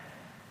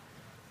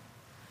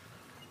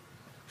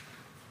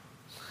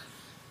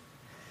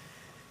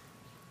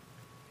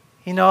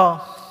 You know,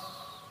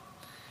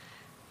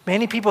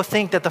 many people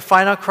think that the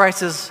final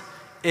crisis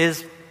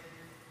is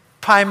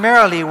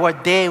primarily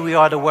what day we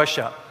are to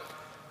worship,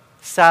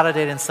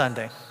 Saturday and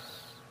Sunday.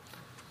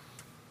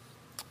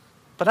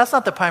 But that's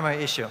not the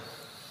primary issue.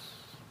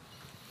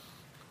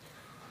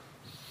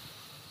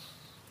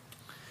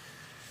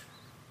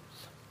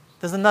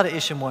 There's another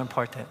issue more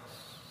important.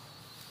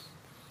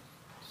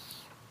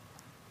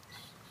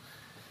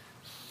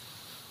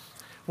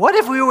 What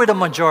if we were the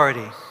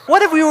majority?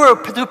 What if we were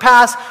to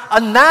pass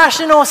a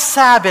national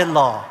Sabbath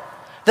law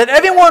that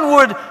everyone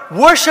would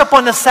worship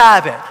on the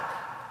Sabbath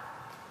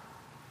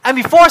and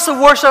be forced to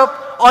worship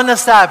on the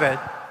Sabbath?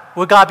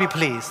 Would God be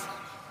pleased?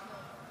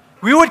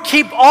 We would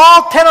keep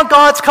all 10 of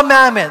God's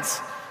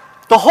commandments.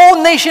 The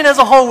whole nation as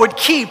a whole would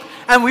keep,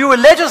 and we would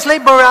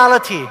legislate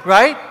morality,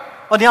 right?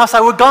 On the outside,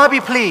 would God be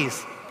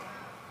pleased?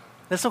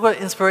 Let's look what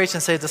inspiration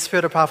says, the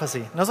spirit of prophecy.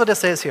 Notice what it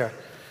says here.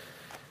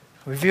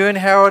 Review and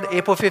Herald,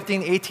 April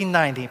 15,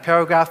 1890,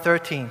 paragraph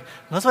 13.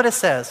 Notice what it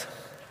says.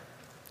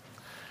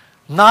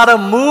 Not a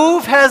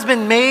move has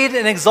been made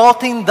in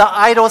exalting the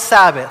idol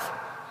Sabbath,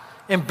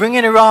 in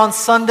bringing around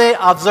Sunday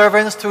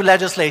observance through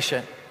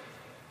legislation.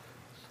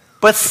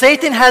 But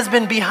Satan has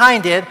been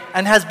behind it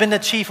and has been the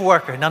chief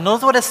worker. Now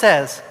notice what it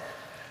says.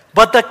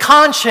 But the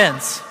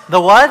conscience,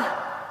 the what?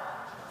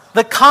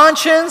 The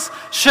conscience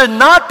should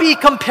not be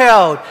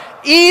compelled,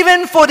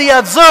 even for the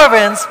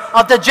observance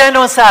of the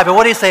general Sabbath.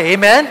 What do you say?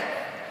 Amen?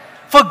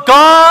 For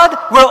God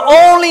will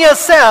only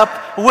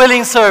accept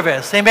willing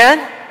service.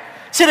 Amen?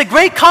 See, the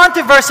great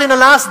controversy in the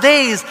last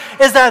days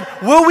is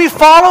that will we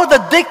follow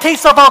the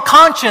dictates of our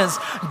conscience?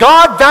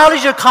 God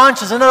values your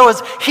conscience. In other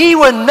words, He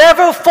will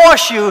never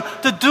force you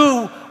to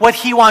do what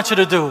He wants you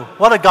to do.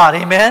 What a God,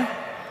 amen?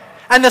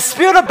 And the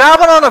spirit of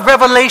Babylon of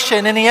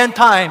Revelation in the end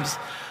times,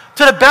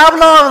 to the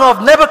Babylon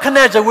of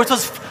Nebuchadnezzar, which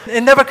was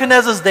in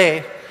Nebuchadnezzar's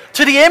day,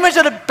 to the image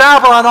of the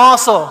Babylon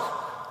also,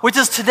 which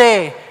is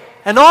today,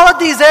 and all of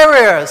these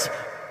areas,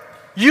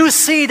 you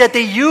see that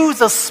they use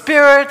the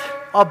spirit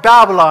of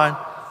Babylon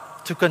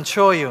to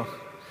control you.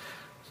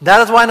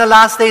 That is why in the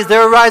last days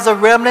there will rise a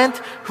remnant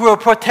who will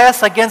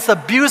protest against the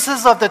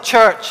abuses of the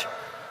church,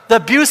 the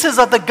abuses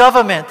of the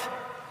government,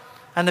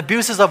 and the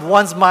abuses of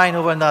one's mind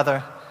over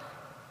another.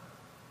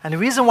 And the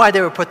reason why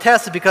they will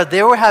protest is because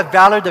they will have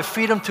valued the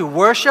freedom to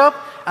worship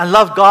and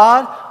love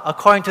God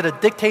according to the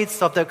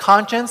dictates of their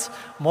conscience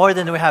more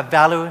than they will have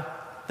valued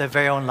their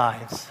very own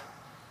lives.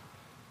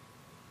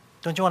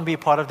 Don't you want to be a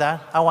part of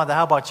that? I want that.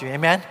 How about you?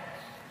 Amen?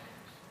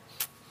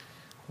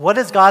 What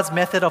is God's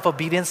method of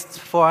obedience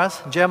for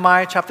us?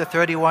 Jeremiah chapter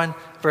 31,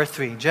 verse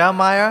 3.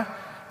 Jeremiah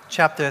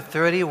chapter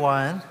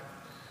 31,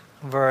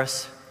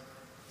 verse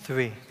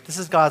 3. This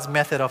is God's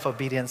method of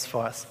obedience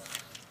for us.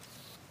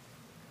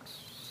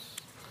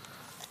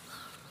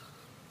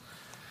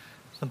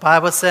 The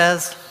Bible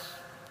says,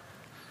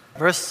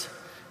 verse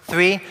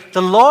 3,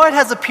 the Lord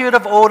has appeared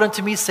of old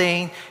unto me,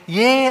 saying,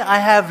 Yea, I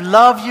have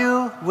loved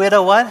you with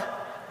a what?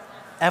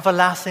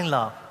 Everlasting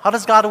love. How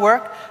does God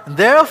work?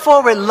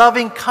 Therefore, with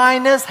loving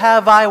kindness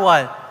have I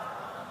what?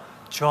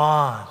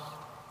 Draw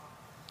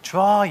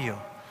you.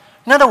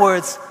 In other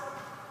words,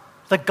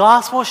 the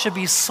gospel should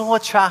be so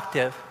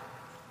attractive.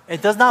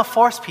 It does not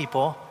force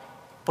people,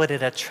 but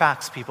it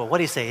attracts people. What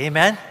do you say?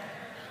 Amen?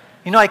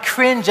 You know, I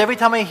cringe every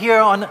time I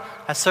hear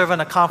I serve on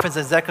a conference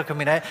executive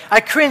committee. I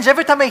cringe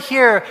every time I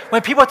hear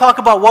when people talk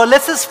about, well,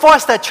 let's just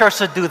force that church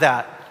to do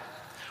that.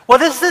 Well,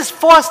 let's just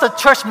force the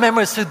church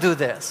members to do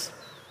this.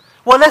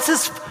 Well, let's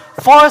just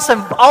force and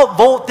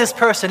outvote this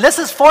person. Let's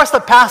just force the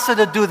pastor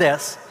to do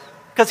this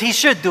because he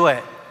should do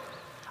it.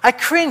 I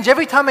cringe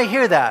every time I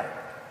hear that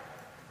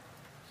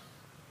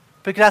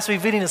because that's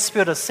revealing the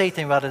spirit of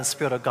Satan rather than the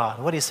spirit of God.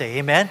 What do you say?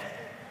 Amen?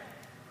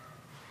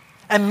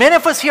 And many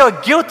of us here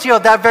are guilty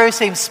of that very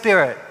same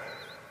spirit.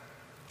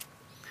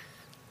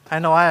 I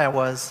know I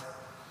was.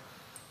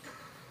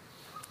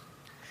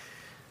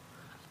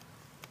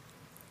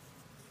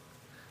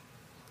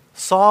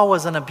 Saul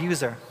was an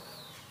abuser.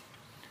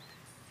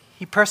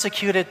 He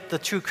persecuted the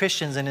true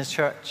Christians in his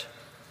church.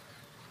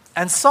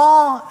 And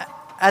Saul,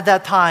 at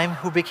that time,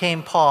 who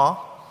became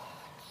Paul,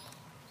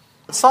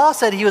 Saul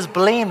said he was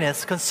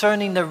blameless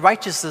concerning the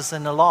righteousness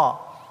in the law.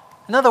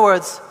 In other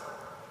words,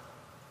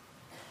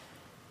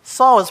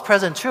 Saul was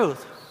present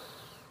truth.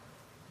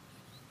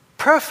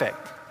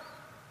 Perfect.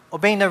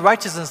 Obeying the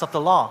righteousness of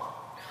the law.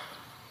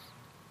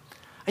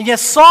 And yet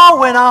Saul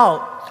went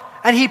out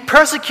and he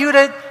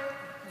persecuted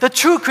the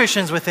true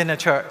Christians within the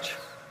church.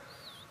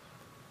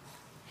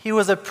 He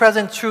was a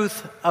present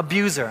truth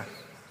abuser.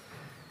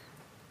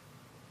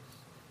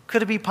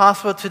 Could it be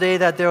possible today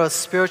that there are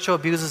spiritual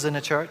abusers in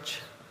the church?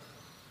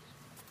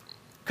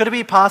 Could it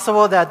be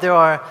possible that there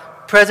are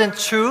present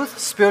truth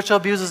spiritual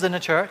abusers in the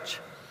church?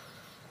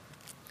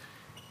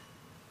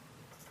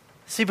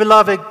 See,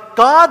 beloved,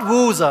 God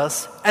woos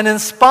us and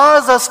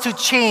inspires us to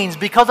change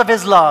because of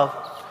His love.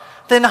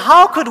 Then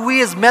how could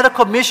we as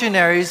medical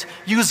missionaries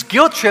use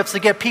guilt trips to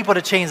get people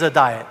to change their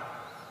diet?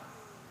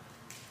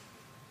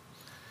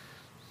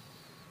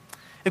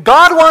 If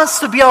God wants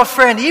to be our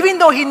friend, even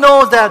though He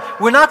knows that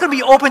we're not going to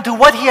be open to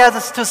what He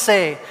has to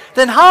say,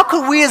 then how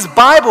could we as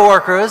Bible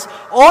workers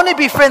only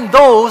befriend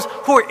those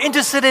who are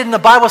interested in the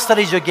Bible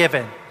studies you're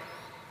given?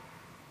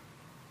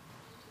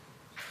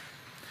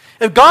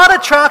 If God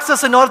attracts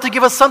us in order to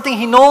give us something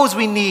He knows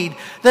we need,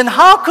 then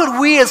how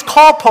could we as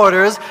call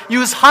porters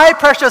use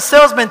high-pressure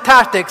salesman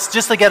tactics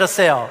just to get a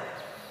sale?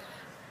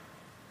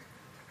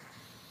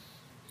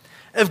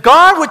 If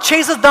God would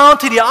chase us down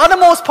to the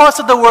uttermost parts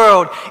of the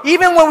world,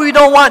 even when we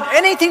don't want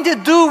anything to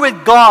do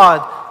with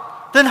God,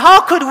 then how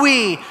could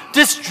we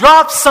just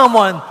drop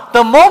someone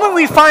the moment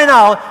we find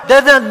out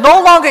that they're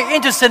no longer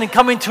interested in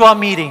coming to our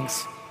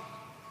meetings?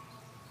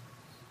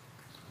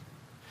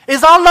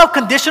 Is our love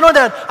conditional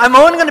that I'm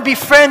only going to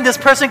befriend this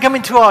person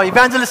coming to our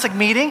evangelistic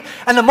meeting?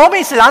 And the moment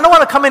he says, I don't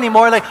want to come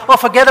anymore, like, oh,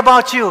 forget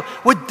about you.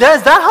 Is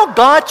that how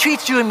God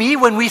treats you and me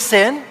when we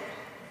sin?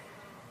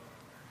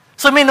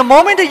 So I mean, the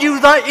moment that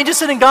you're not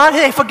interested in God,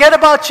 hey, forget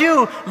about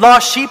you,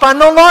 lost sheep. I'm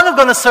no longer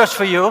going to search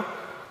for you.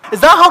 Is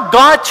that how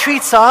God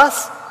treats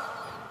us?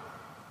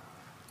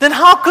 Then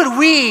how could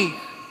we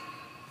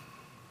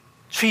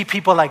treat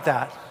people like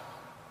that?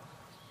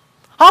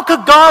 How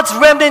could God's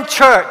remnant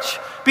church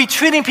be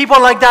treating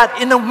people like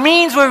that in the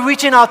means we're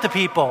reaching out to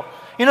people?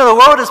 You know, the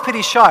world is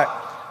pretty sharp.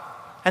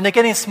 And they're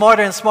getting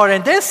smarter and smarter.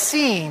 And they're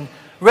seeing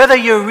whether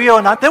you're real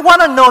or not. They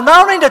want to know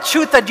not only the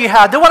truth that you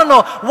have, they want to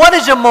know what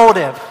is your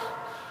motive?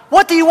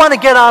 What do you want to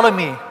get out of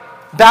me?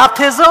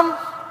 Baptism?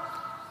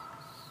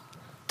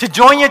 To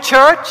join your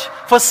church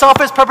for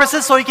selfish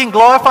purposes so you can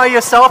glorify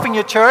yourself in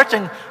your church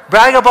and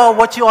brag about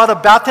what all the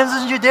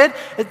baptisms you did?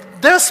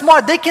 They're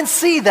smart. They can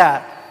see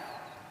that.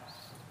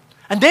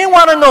 And they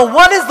want to know,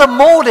 what is the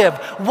motive?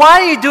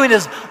 Why are you doing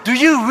this? Do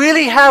you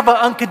really have an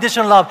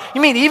unconditional love? You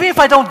mean even if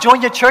I don't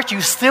join your church, you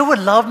still would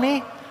love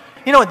me?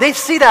 You know, they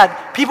see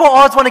that. People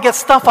always want to get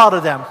stuff out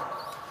of them.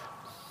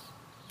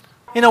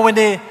 You know, when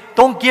they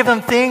don't give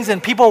them things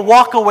and people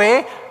walk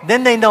away,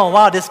 then they know,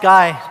 wow, this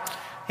guy,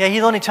 yeah,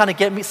 he's only trying to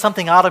get me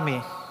something out of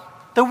me.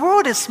 The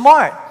world is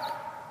smart.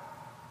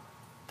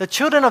 The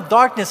children of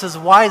darkness is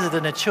wiser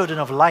than the children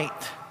of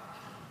light.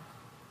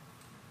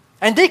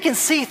 And they can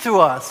see through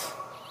us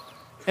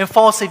in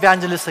false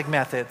evangelistic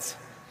methods.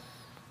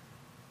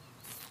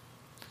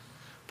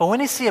 But when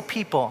they see a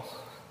people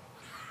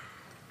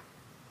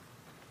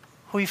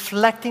who are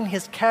reflecting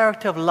His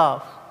character of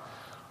love,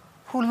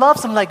 who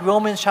loves them like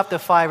Romans chapter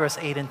 5, verse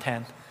 8 and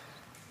 10,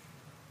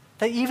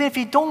 that even if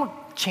you don't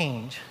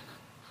change,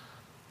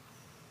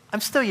 I'm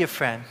still your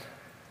friend.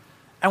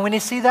 And when they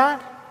see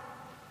that,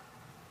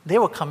 they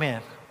will come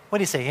in. What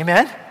do you say,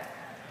 amen?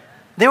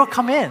 They will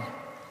come in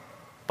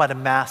by the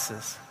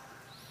masses.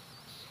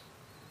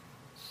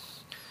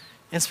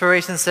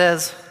 Inspiration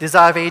says,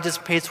 Desire of Ages,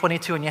 page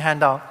 22 in your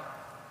handout.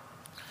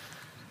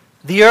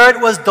 The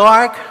earth was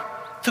dark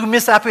through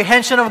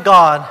misapprehension of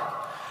God,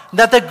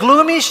 that the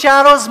gloomy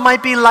shadows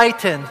might be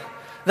lightened,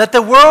 that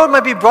the world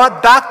might be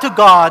brought back to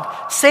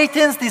God.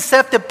 Satan's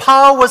deceptive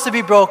power was to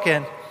be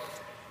broken.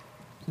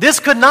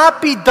 This could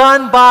not be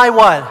done by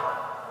what?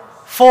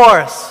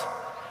 Force.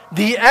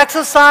 The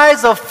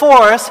exercise of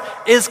force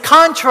is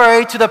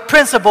contrary to the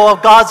principle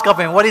of God's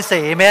government. What do you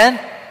say? Amen?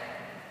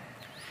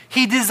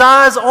 He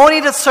desires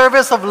only the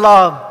service of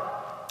love.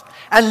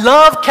 And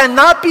love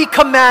cannot be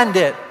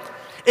commanded.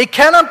 It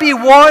cannot be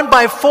won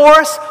by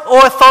force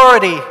or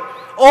authority.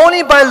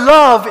 Only by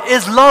love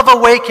is love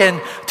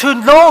awakened. To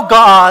know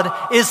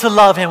God is to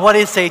love Him. What do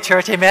you say,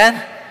 church?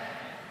 Amen?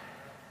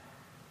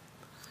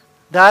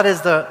 That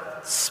is the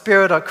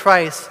spirit of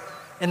Christ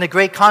in the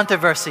great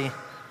controversy.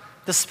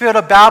 The spirit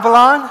of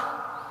Babylon,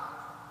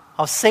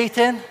 of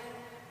Satan,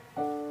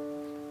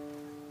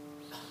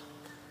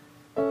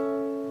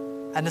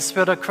 and the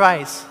spirit of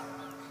Christ,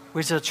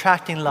 which is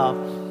attracting love.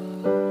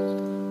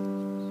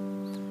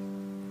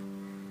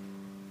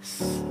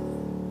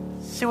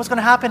 See, what's going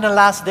to happen in the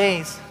last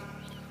days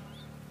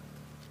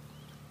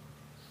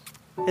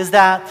is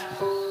that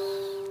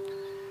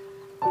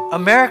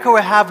America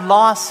will have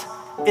lost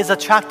its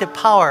attractive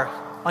power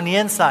on the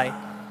inside,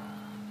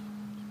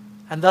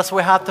 and thus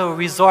we have to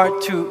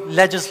resort to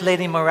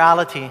legislating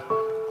morality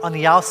on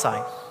the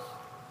outside.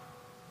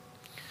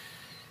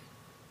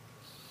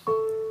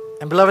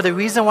 And beloved, the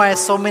reason why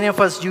so many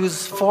of us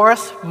use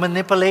force,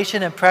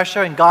 manipulation, and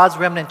pressure in God's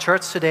remnant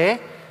church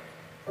today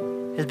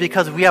is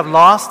because we have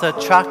lost the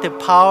attractive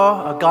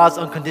power of God's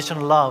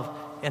unconditional love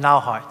in our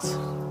hearts.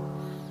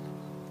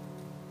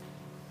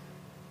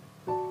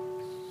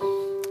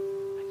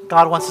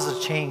 God wants us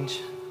to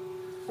change.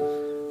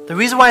 The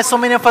reason why so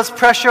many of us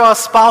pressure our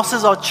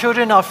spouses, our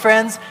children, our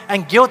friends,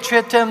 and guilt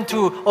trip them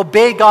to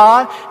obey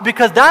God,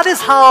 because that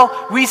is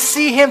how we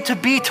see Him to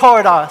be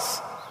toward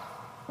us.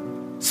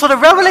 So the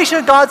revelation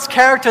of God's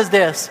character is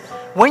this.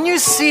 When you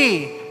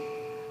see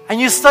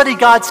and you study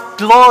God's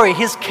glory,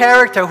 His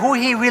character, who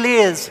He really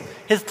is,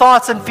 His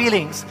thoughts and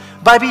feelings,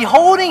 by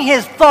beholding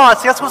His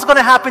thoughts, that's what's going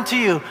to happen to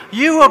you.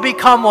 You will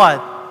become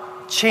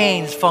what?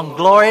 Changed from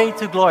glory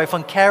to glory,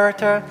 from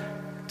character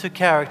to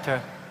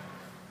character.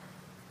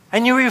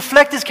 And you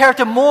reflect His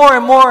character more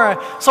and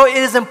more. So it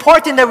is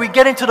important that we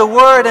get into the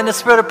Word and the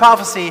Spirit of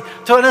prophecy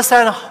to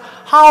understand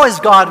how is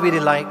God really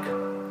like.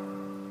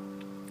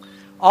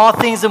 All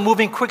things are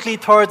moving quickly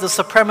towards the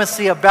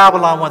supremacy of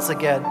Babylon once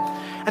again.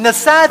 And the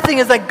sad thing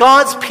is that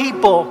God's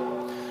people,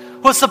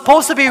 who are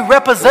supposed to be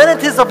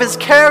representatives of His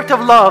character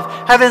of love,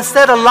 have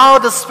instead allowed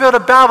the spirit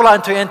of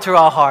Babylon to enter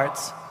our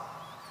hearts.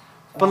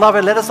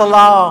 Beloved, let us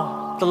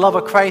allow the love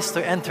of Christ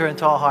to enter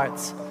into our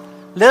hearts.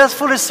 Let us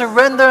fully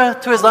surrender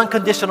to His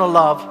unconditional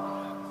love.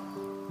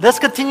 Let's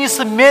continue to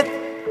submit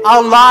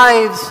our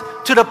lives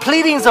to the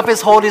pleadings of His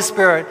Holy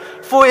Spirit.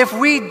 For if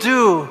we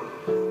do,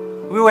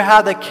 we will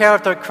have the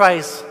character of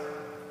Christ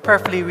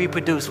perfectly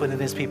reproduced within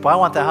His people. I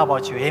want that. How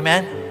about you?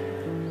 Amen?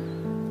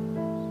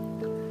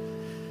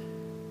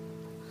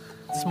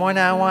 This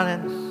morning I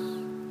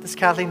wanted this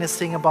Kathleen to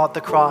sing about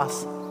the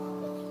cross.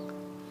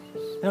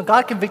 You know,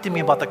 God convicted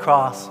me about the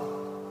cross.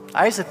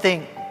 I used to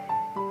think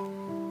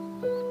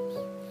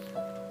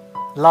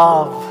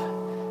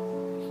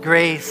love,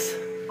 grace,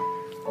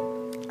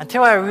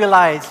 until I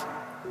realized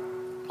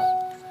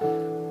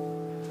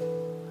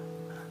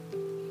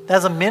that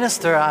as a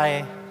minister,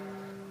 I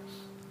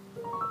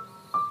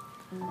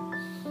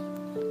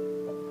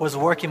was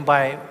working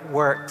by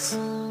works.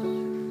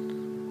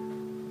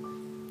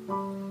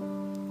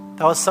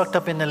 I was sucked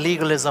up in the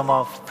legalism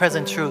of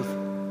present truth.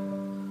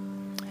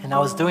 And I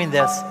was doing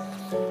this.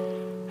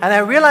 And I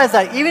realized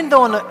that even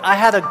though I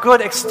had a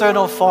good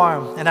external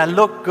form and I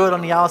looked good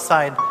on the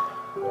outside,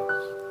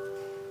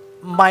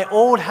 my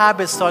old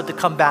habits started to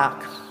come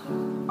back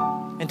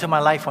into my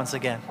life once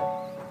again.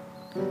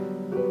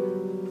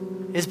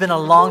 It's been a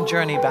long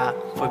journey back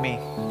for me.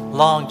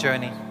 Long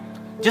journey.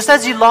 Just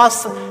like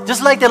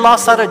they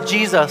lost sight of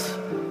Jesus,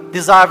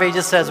 Desire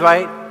just says,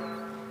 right?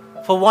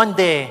 For one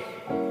day,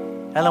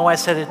 Ellen White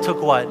said it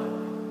took what?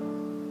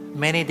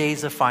 Many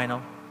days to find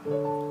Him.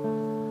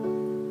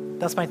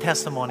 That's my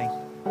testimony.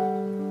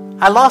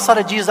 I lost sight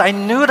of Jesus. I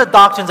knew the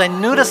doctrines, I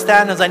knew the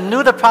standards, I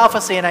knew the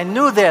prophecy, and I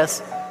knew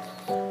this.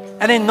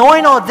 And in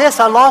knowing all this,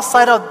 I lost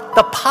sight of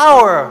the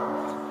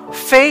power.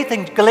 Faith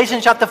in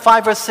Galatians chapter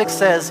 5 verse 6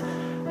 says,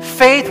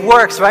 faith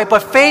works, right?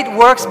 But faith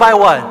works by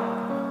what?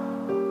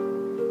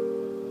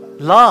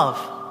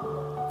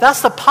 Love.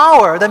 That's the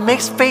power that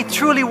makes faith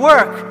truly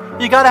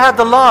work. You got to have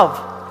the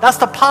love. That's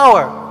the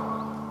power.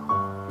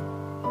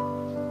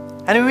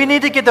 And we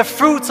need to get the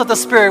fruits of the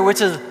Spirit,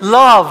 which is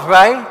love,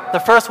 right? The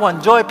first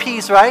one, joy,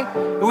 peace, right?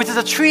 Which is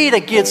a tree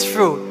that gives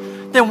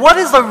fruit. Then what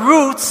is the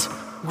roots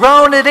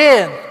grounded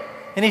in?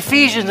 In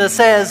Ephesians it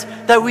says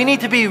that we need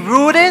to be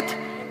rooted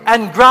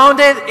and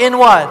grounded in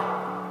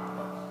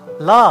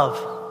what?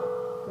 Love.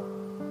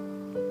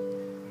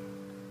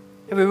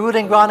 If we're rooted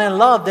and grounded in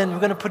love, then we're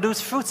going to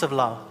produce fruits of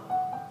love.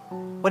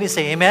 What do you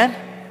say, amen?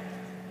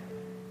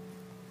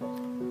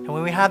 And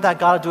when we have that,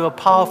 God will do a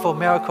powerful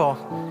miracle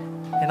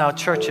in our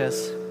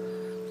churches.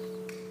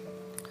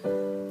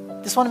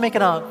 Just want to make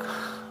an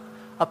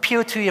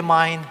appeal to your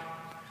mind.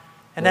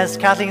 And as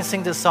Kathleen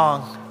sings this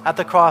song, At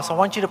the Cross, I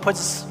want you to put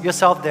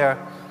yourself there.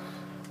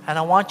 And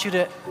I want you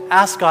to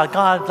ask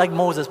God, like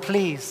Moses,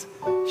 please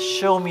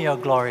show me your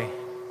glory.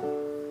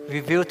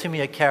 Reveal to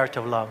me a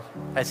character of love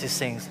as he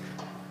sings.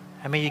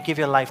 And may you give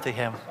your life to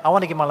Him. I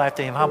want to give my life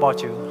to Him. How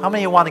about you? How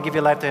many of you want to give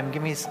your life to Him?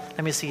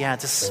 Let me see your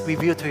hands. Just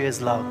reveal to you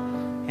His love.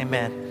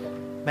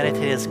 Amen.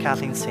 Meditate as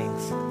Kathleen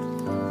sings.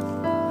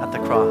 At the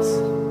cross.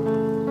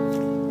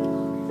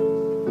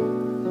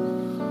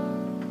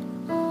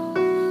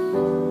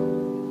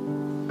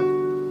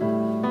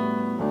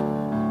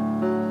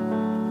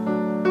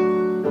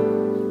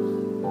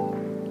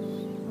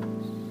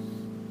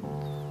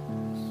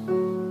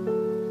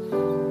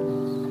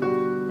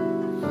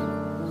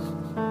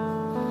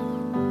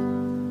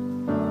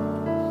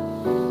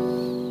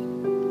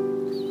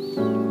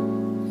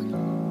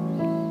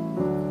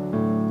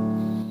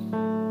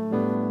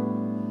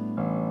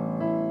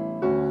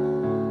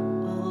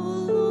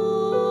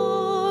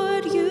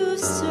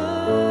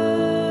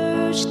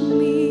 searched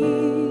me.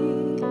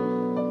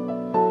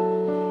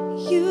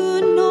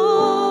 You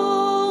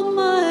know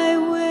my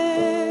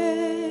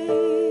way.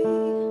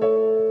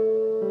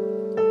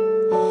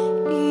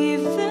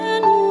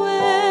 Even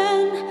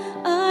when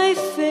I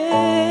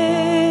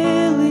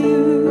fail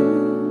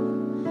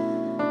you,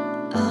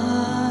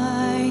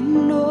 I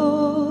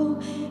know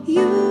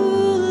you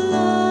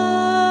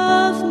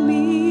love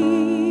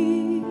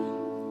me.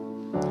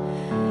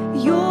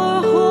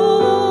 Your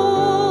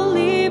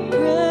holy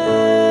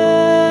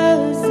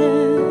presence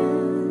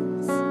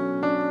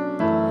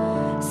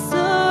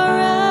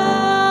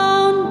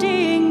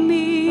surrounding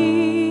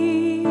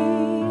me.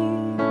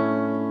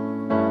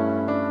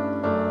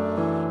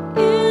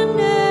 In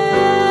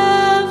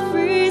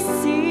every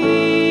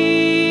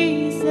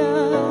season,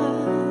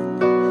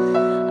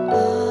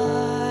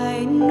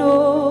 I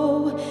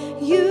know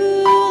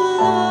you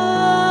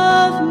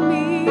love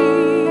me.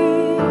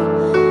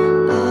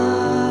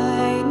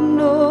 I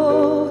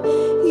know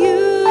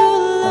you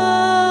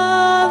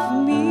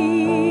love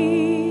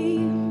me.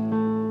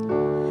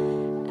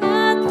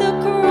 At the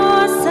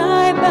cross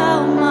I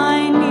bow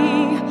my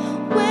knee,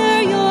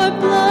 where your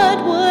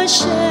blood was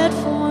shed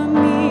for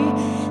me.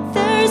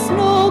 There's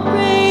no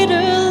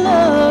greater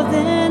love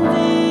than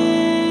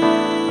this.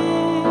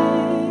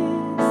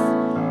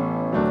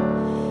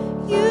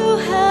 You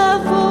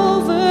have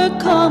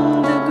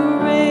overcome the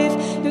grave.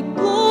 Your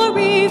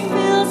glory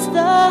fills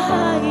the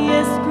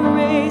highest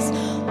praise.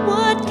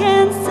 What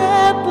can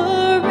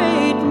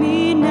separate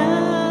me now?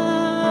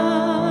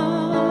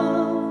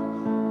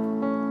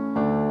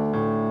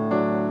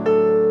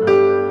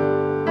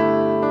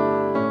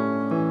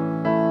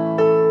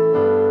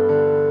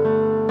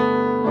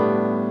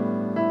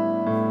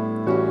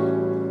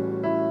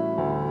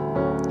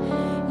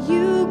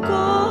 You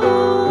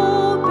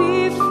go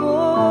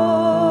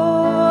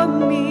before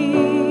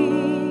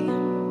me.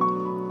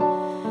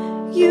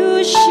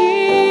 You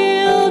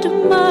shield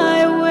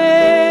my way.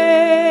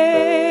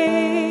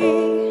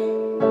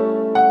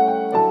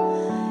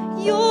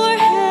 Your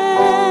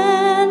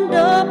hand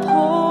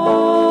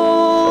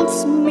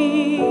upholds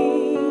me.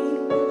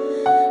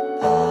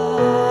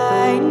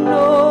 I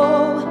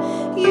know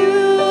you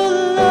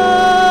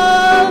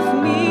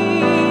love me.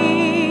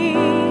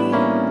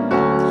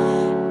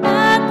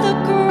 At the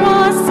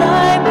cross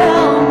I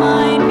bow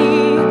my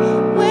knee,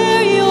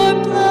 where your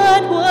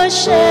blood was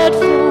shed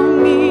for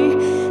me.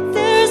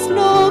 There's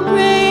no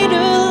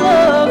greater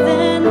love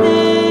than this.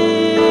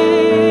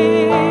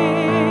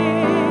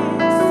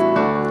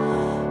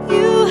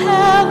 You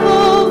have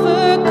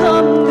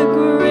overcome the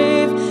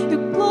grave.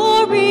 Your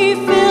glory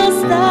fills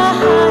the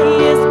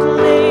highest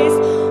place.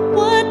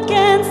 What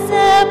can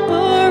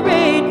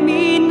separate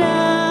me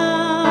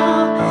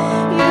now?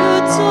 You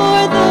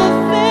tore the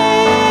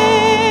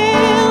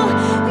veil.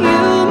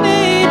 You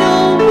made a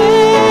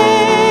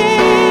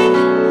way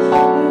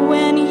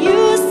when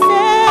you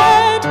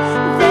said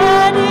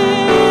that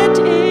it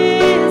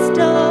is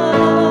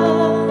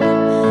done.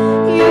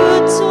 You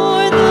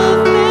tore the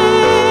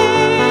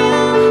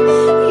veil.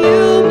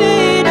 You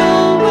made a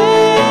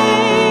way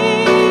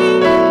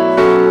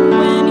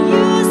when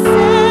you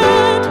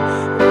said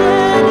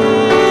that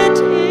it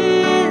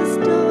is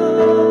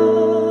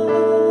done.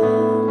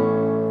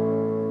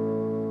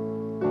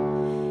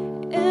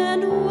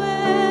 And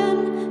when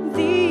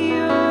the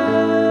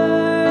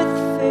earth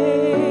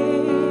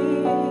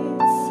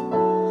fades,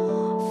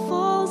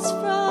 falls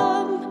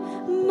from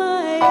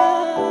my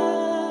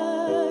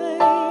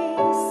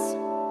eyes,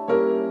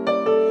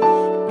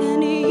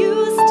 and you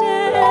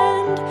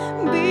stand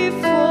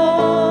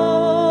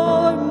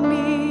before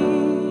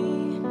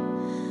me,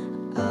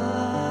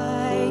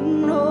 I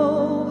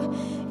know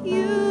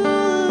you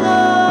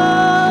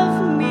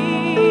love me.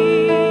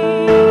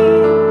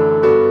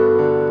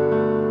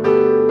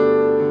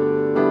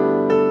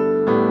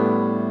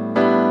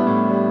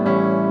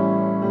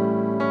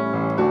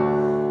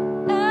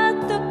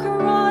 At the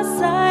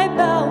cross I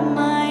bow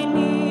my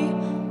knee,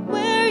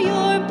 where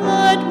your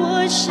blood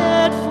was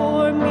shed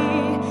for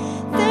me.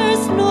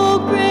 There's no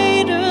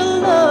greater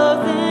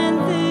love than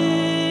this.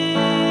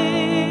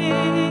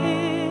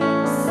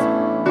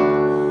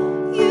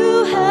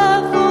 You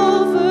have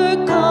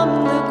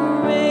overcome the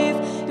grave.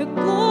 Your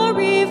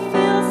glory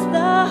fills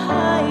the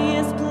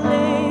highest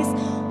place.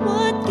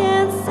 What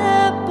can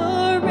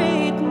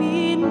separate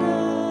me now?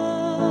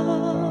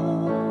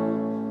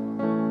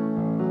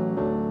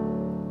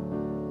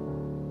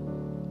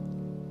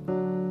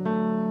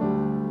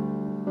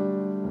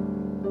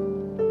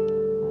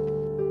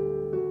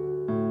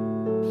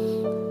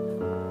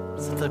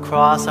 So at the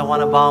cross, I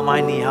want to bow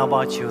my knee. How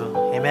about you?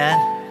 Amen.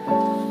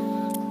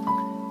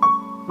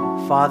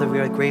 Father, we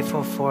are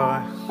grateful for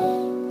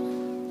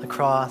the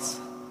cross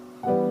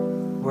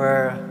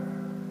where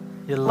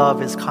your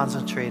love is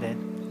concentrated.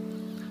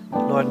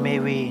 Lord, may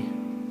we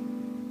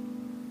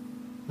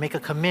make a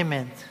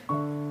commitment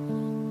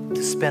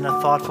to spend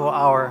a thoughtful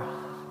hour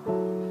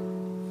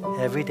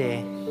every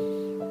day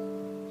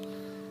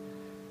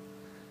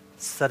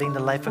studying the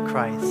life of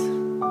Christ,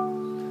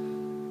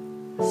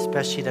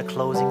 especially the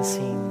closing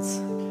scenes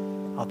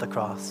of the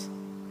cross.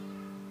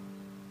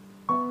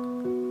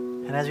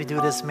 And as we do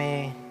this,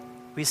 may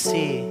we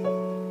see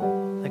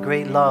the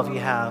great love you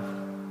have,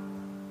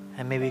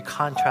 and may we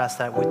contrast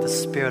that with the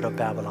spirit of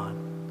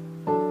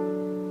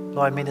Babylon.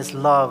 Lord, may this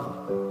love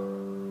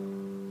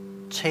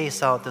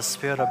chase out the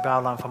spirit of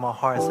Babylon from our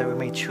hearts, that we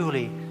may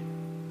truly,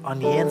 on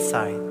the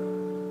inside,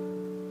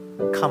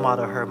 come out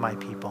of her, my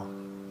people.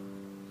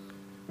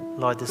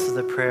 Lord, this is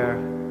the prayer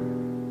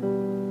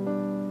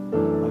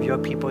of your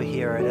people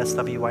here at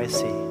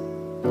SWYC.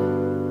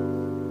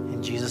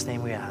 In Jesus'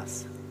 name we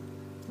ask.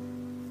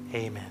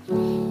 Amen.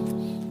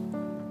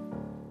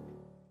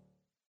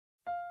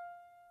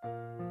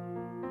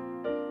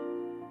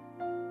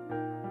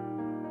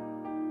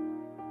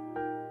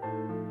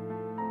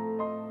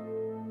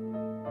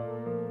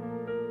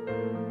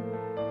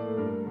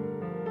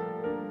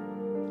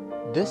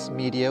 This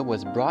media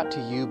was brought to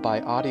you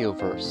by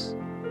Audioverse,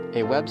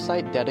 a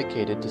website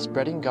dedicated to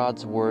spreading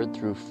God's Word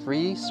through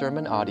free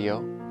sermon audio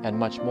and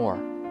much more.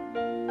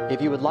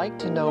 If you would like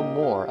to know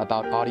more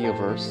about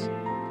Audioverse,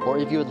 or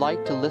if you would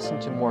like to listen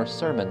to more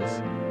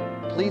sermons,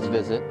 please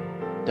visit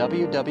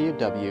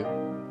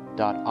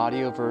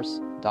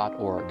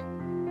www.audioverse.org.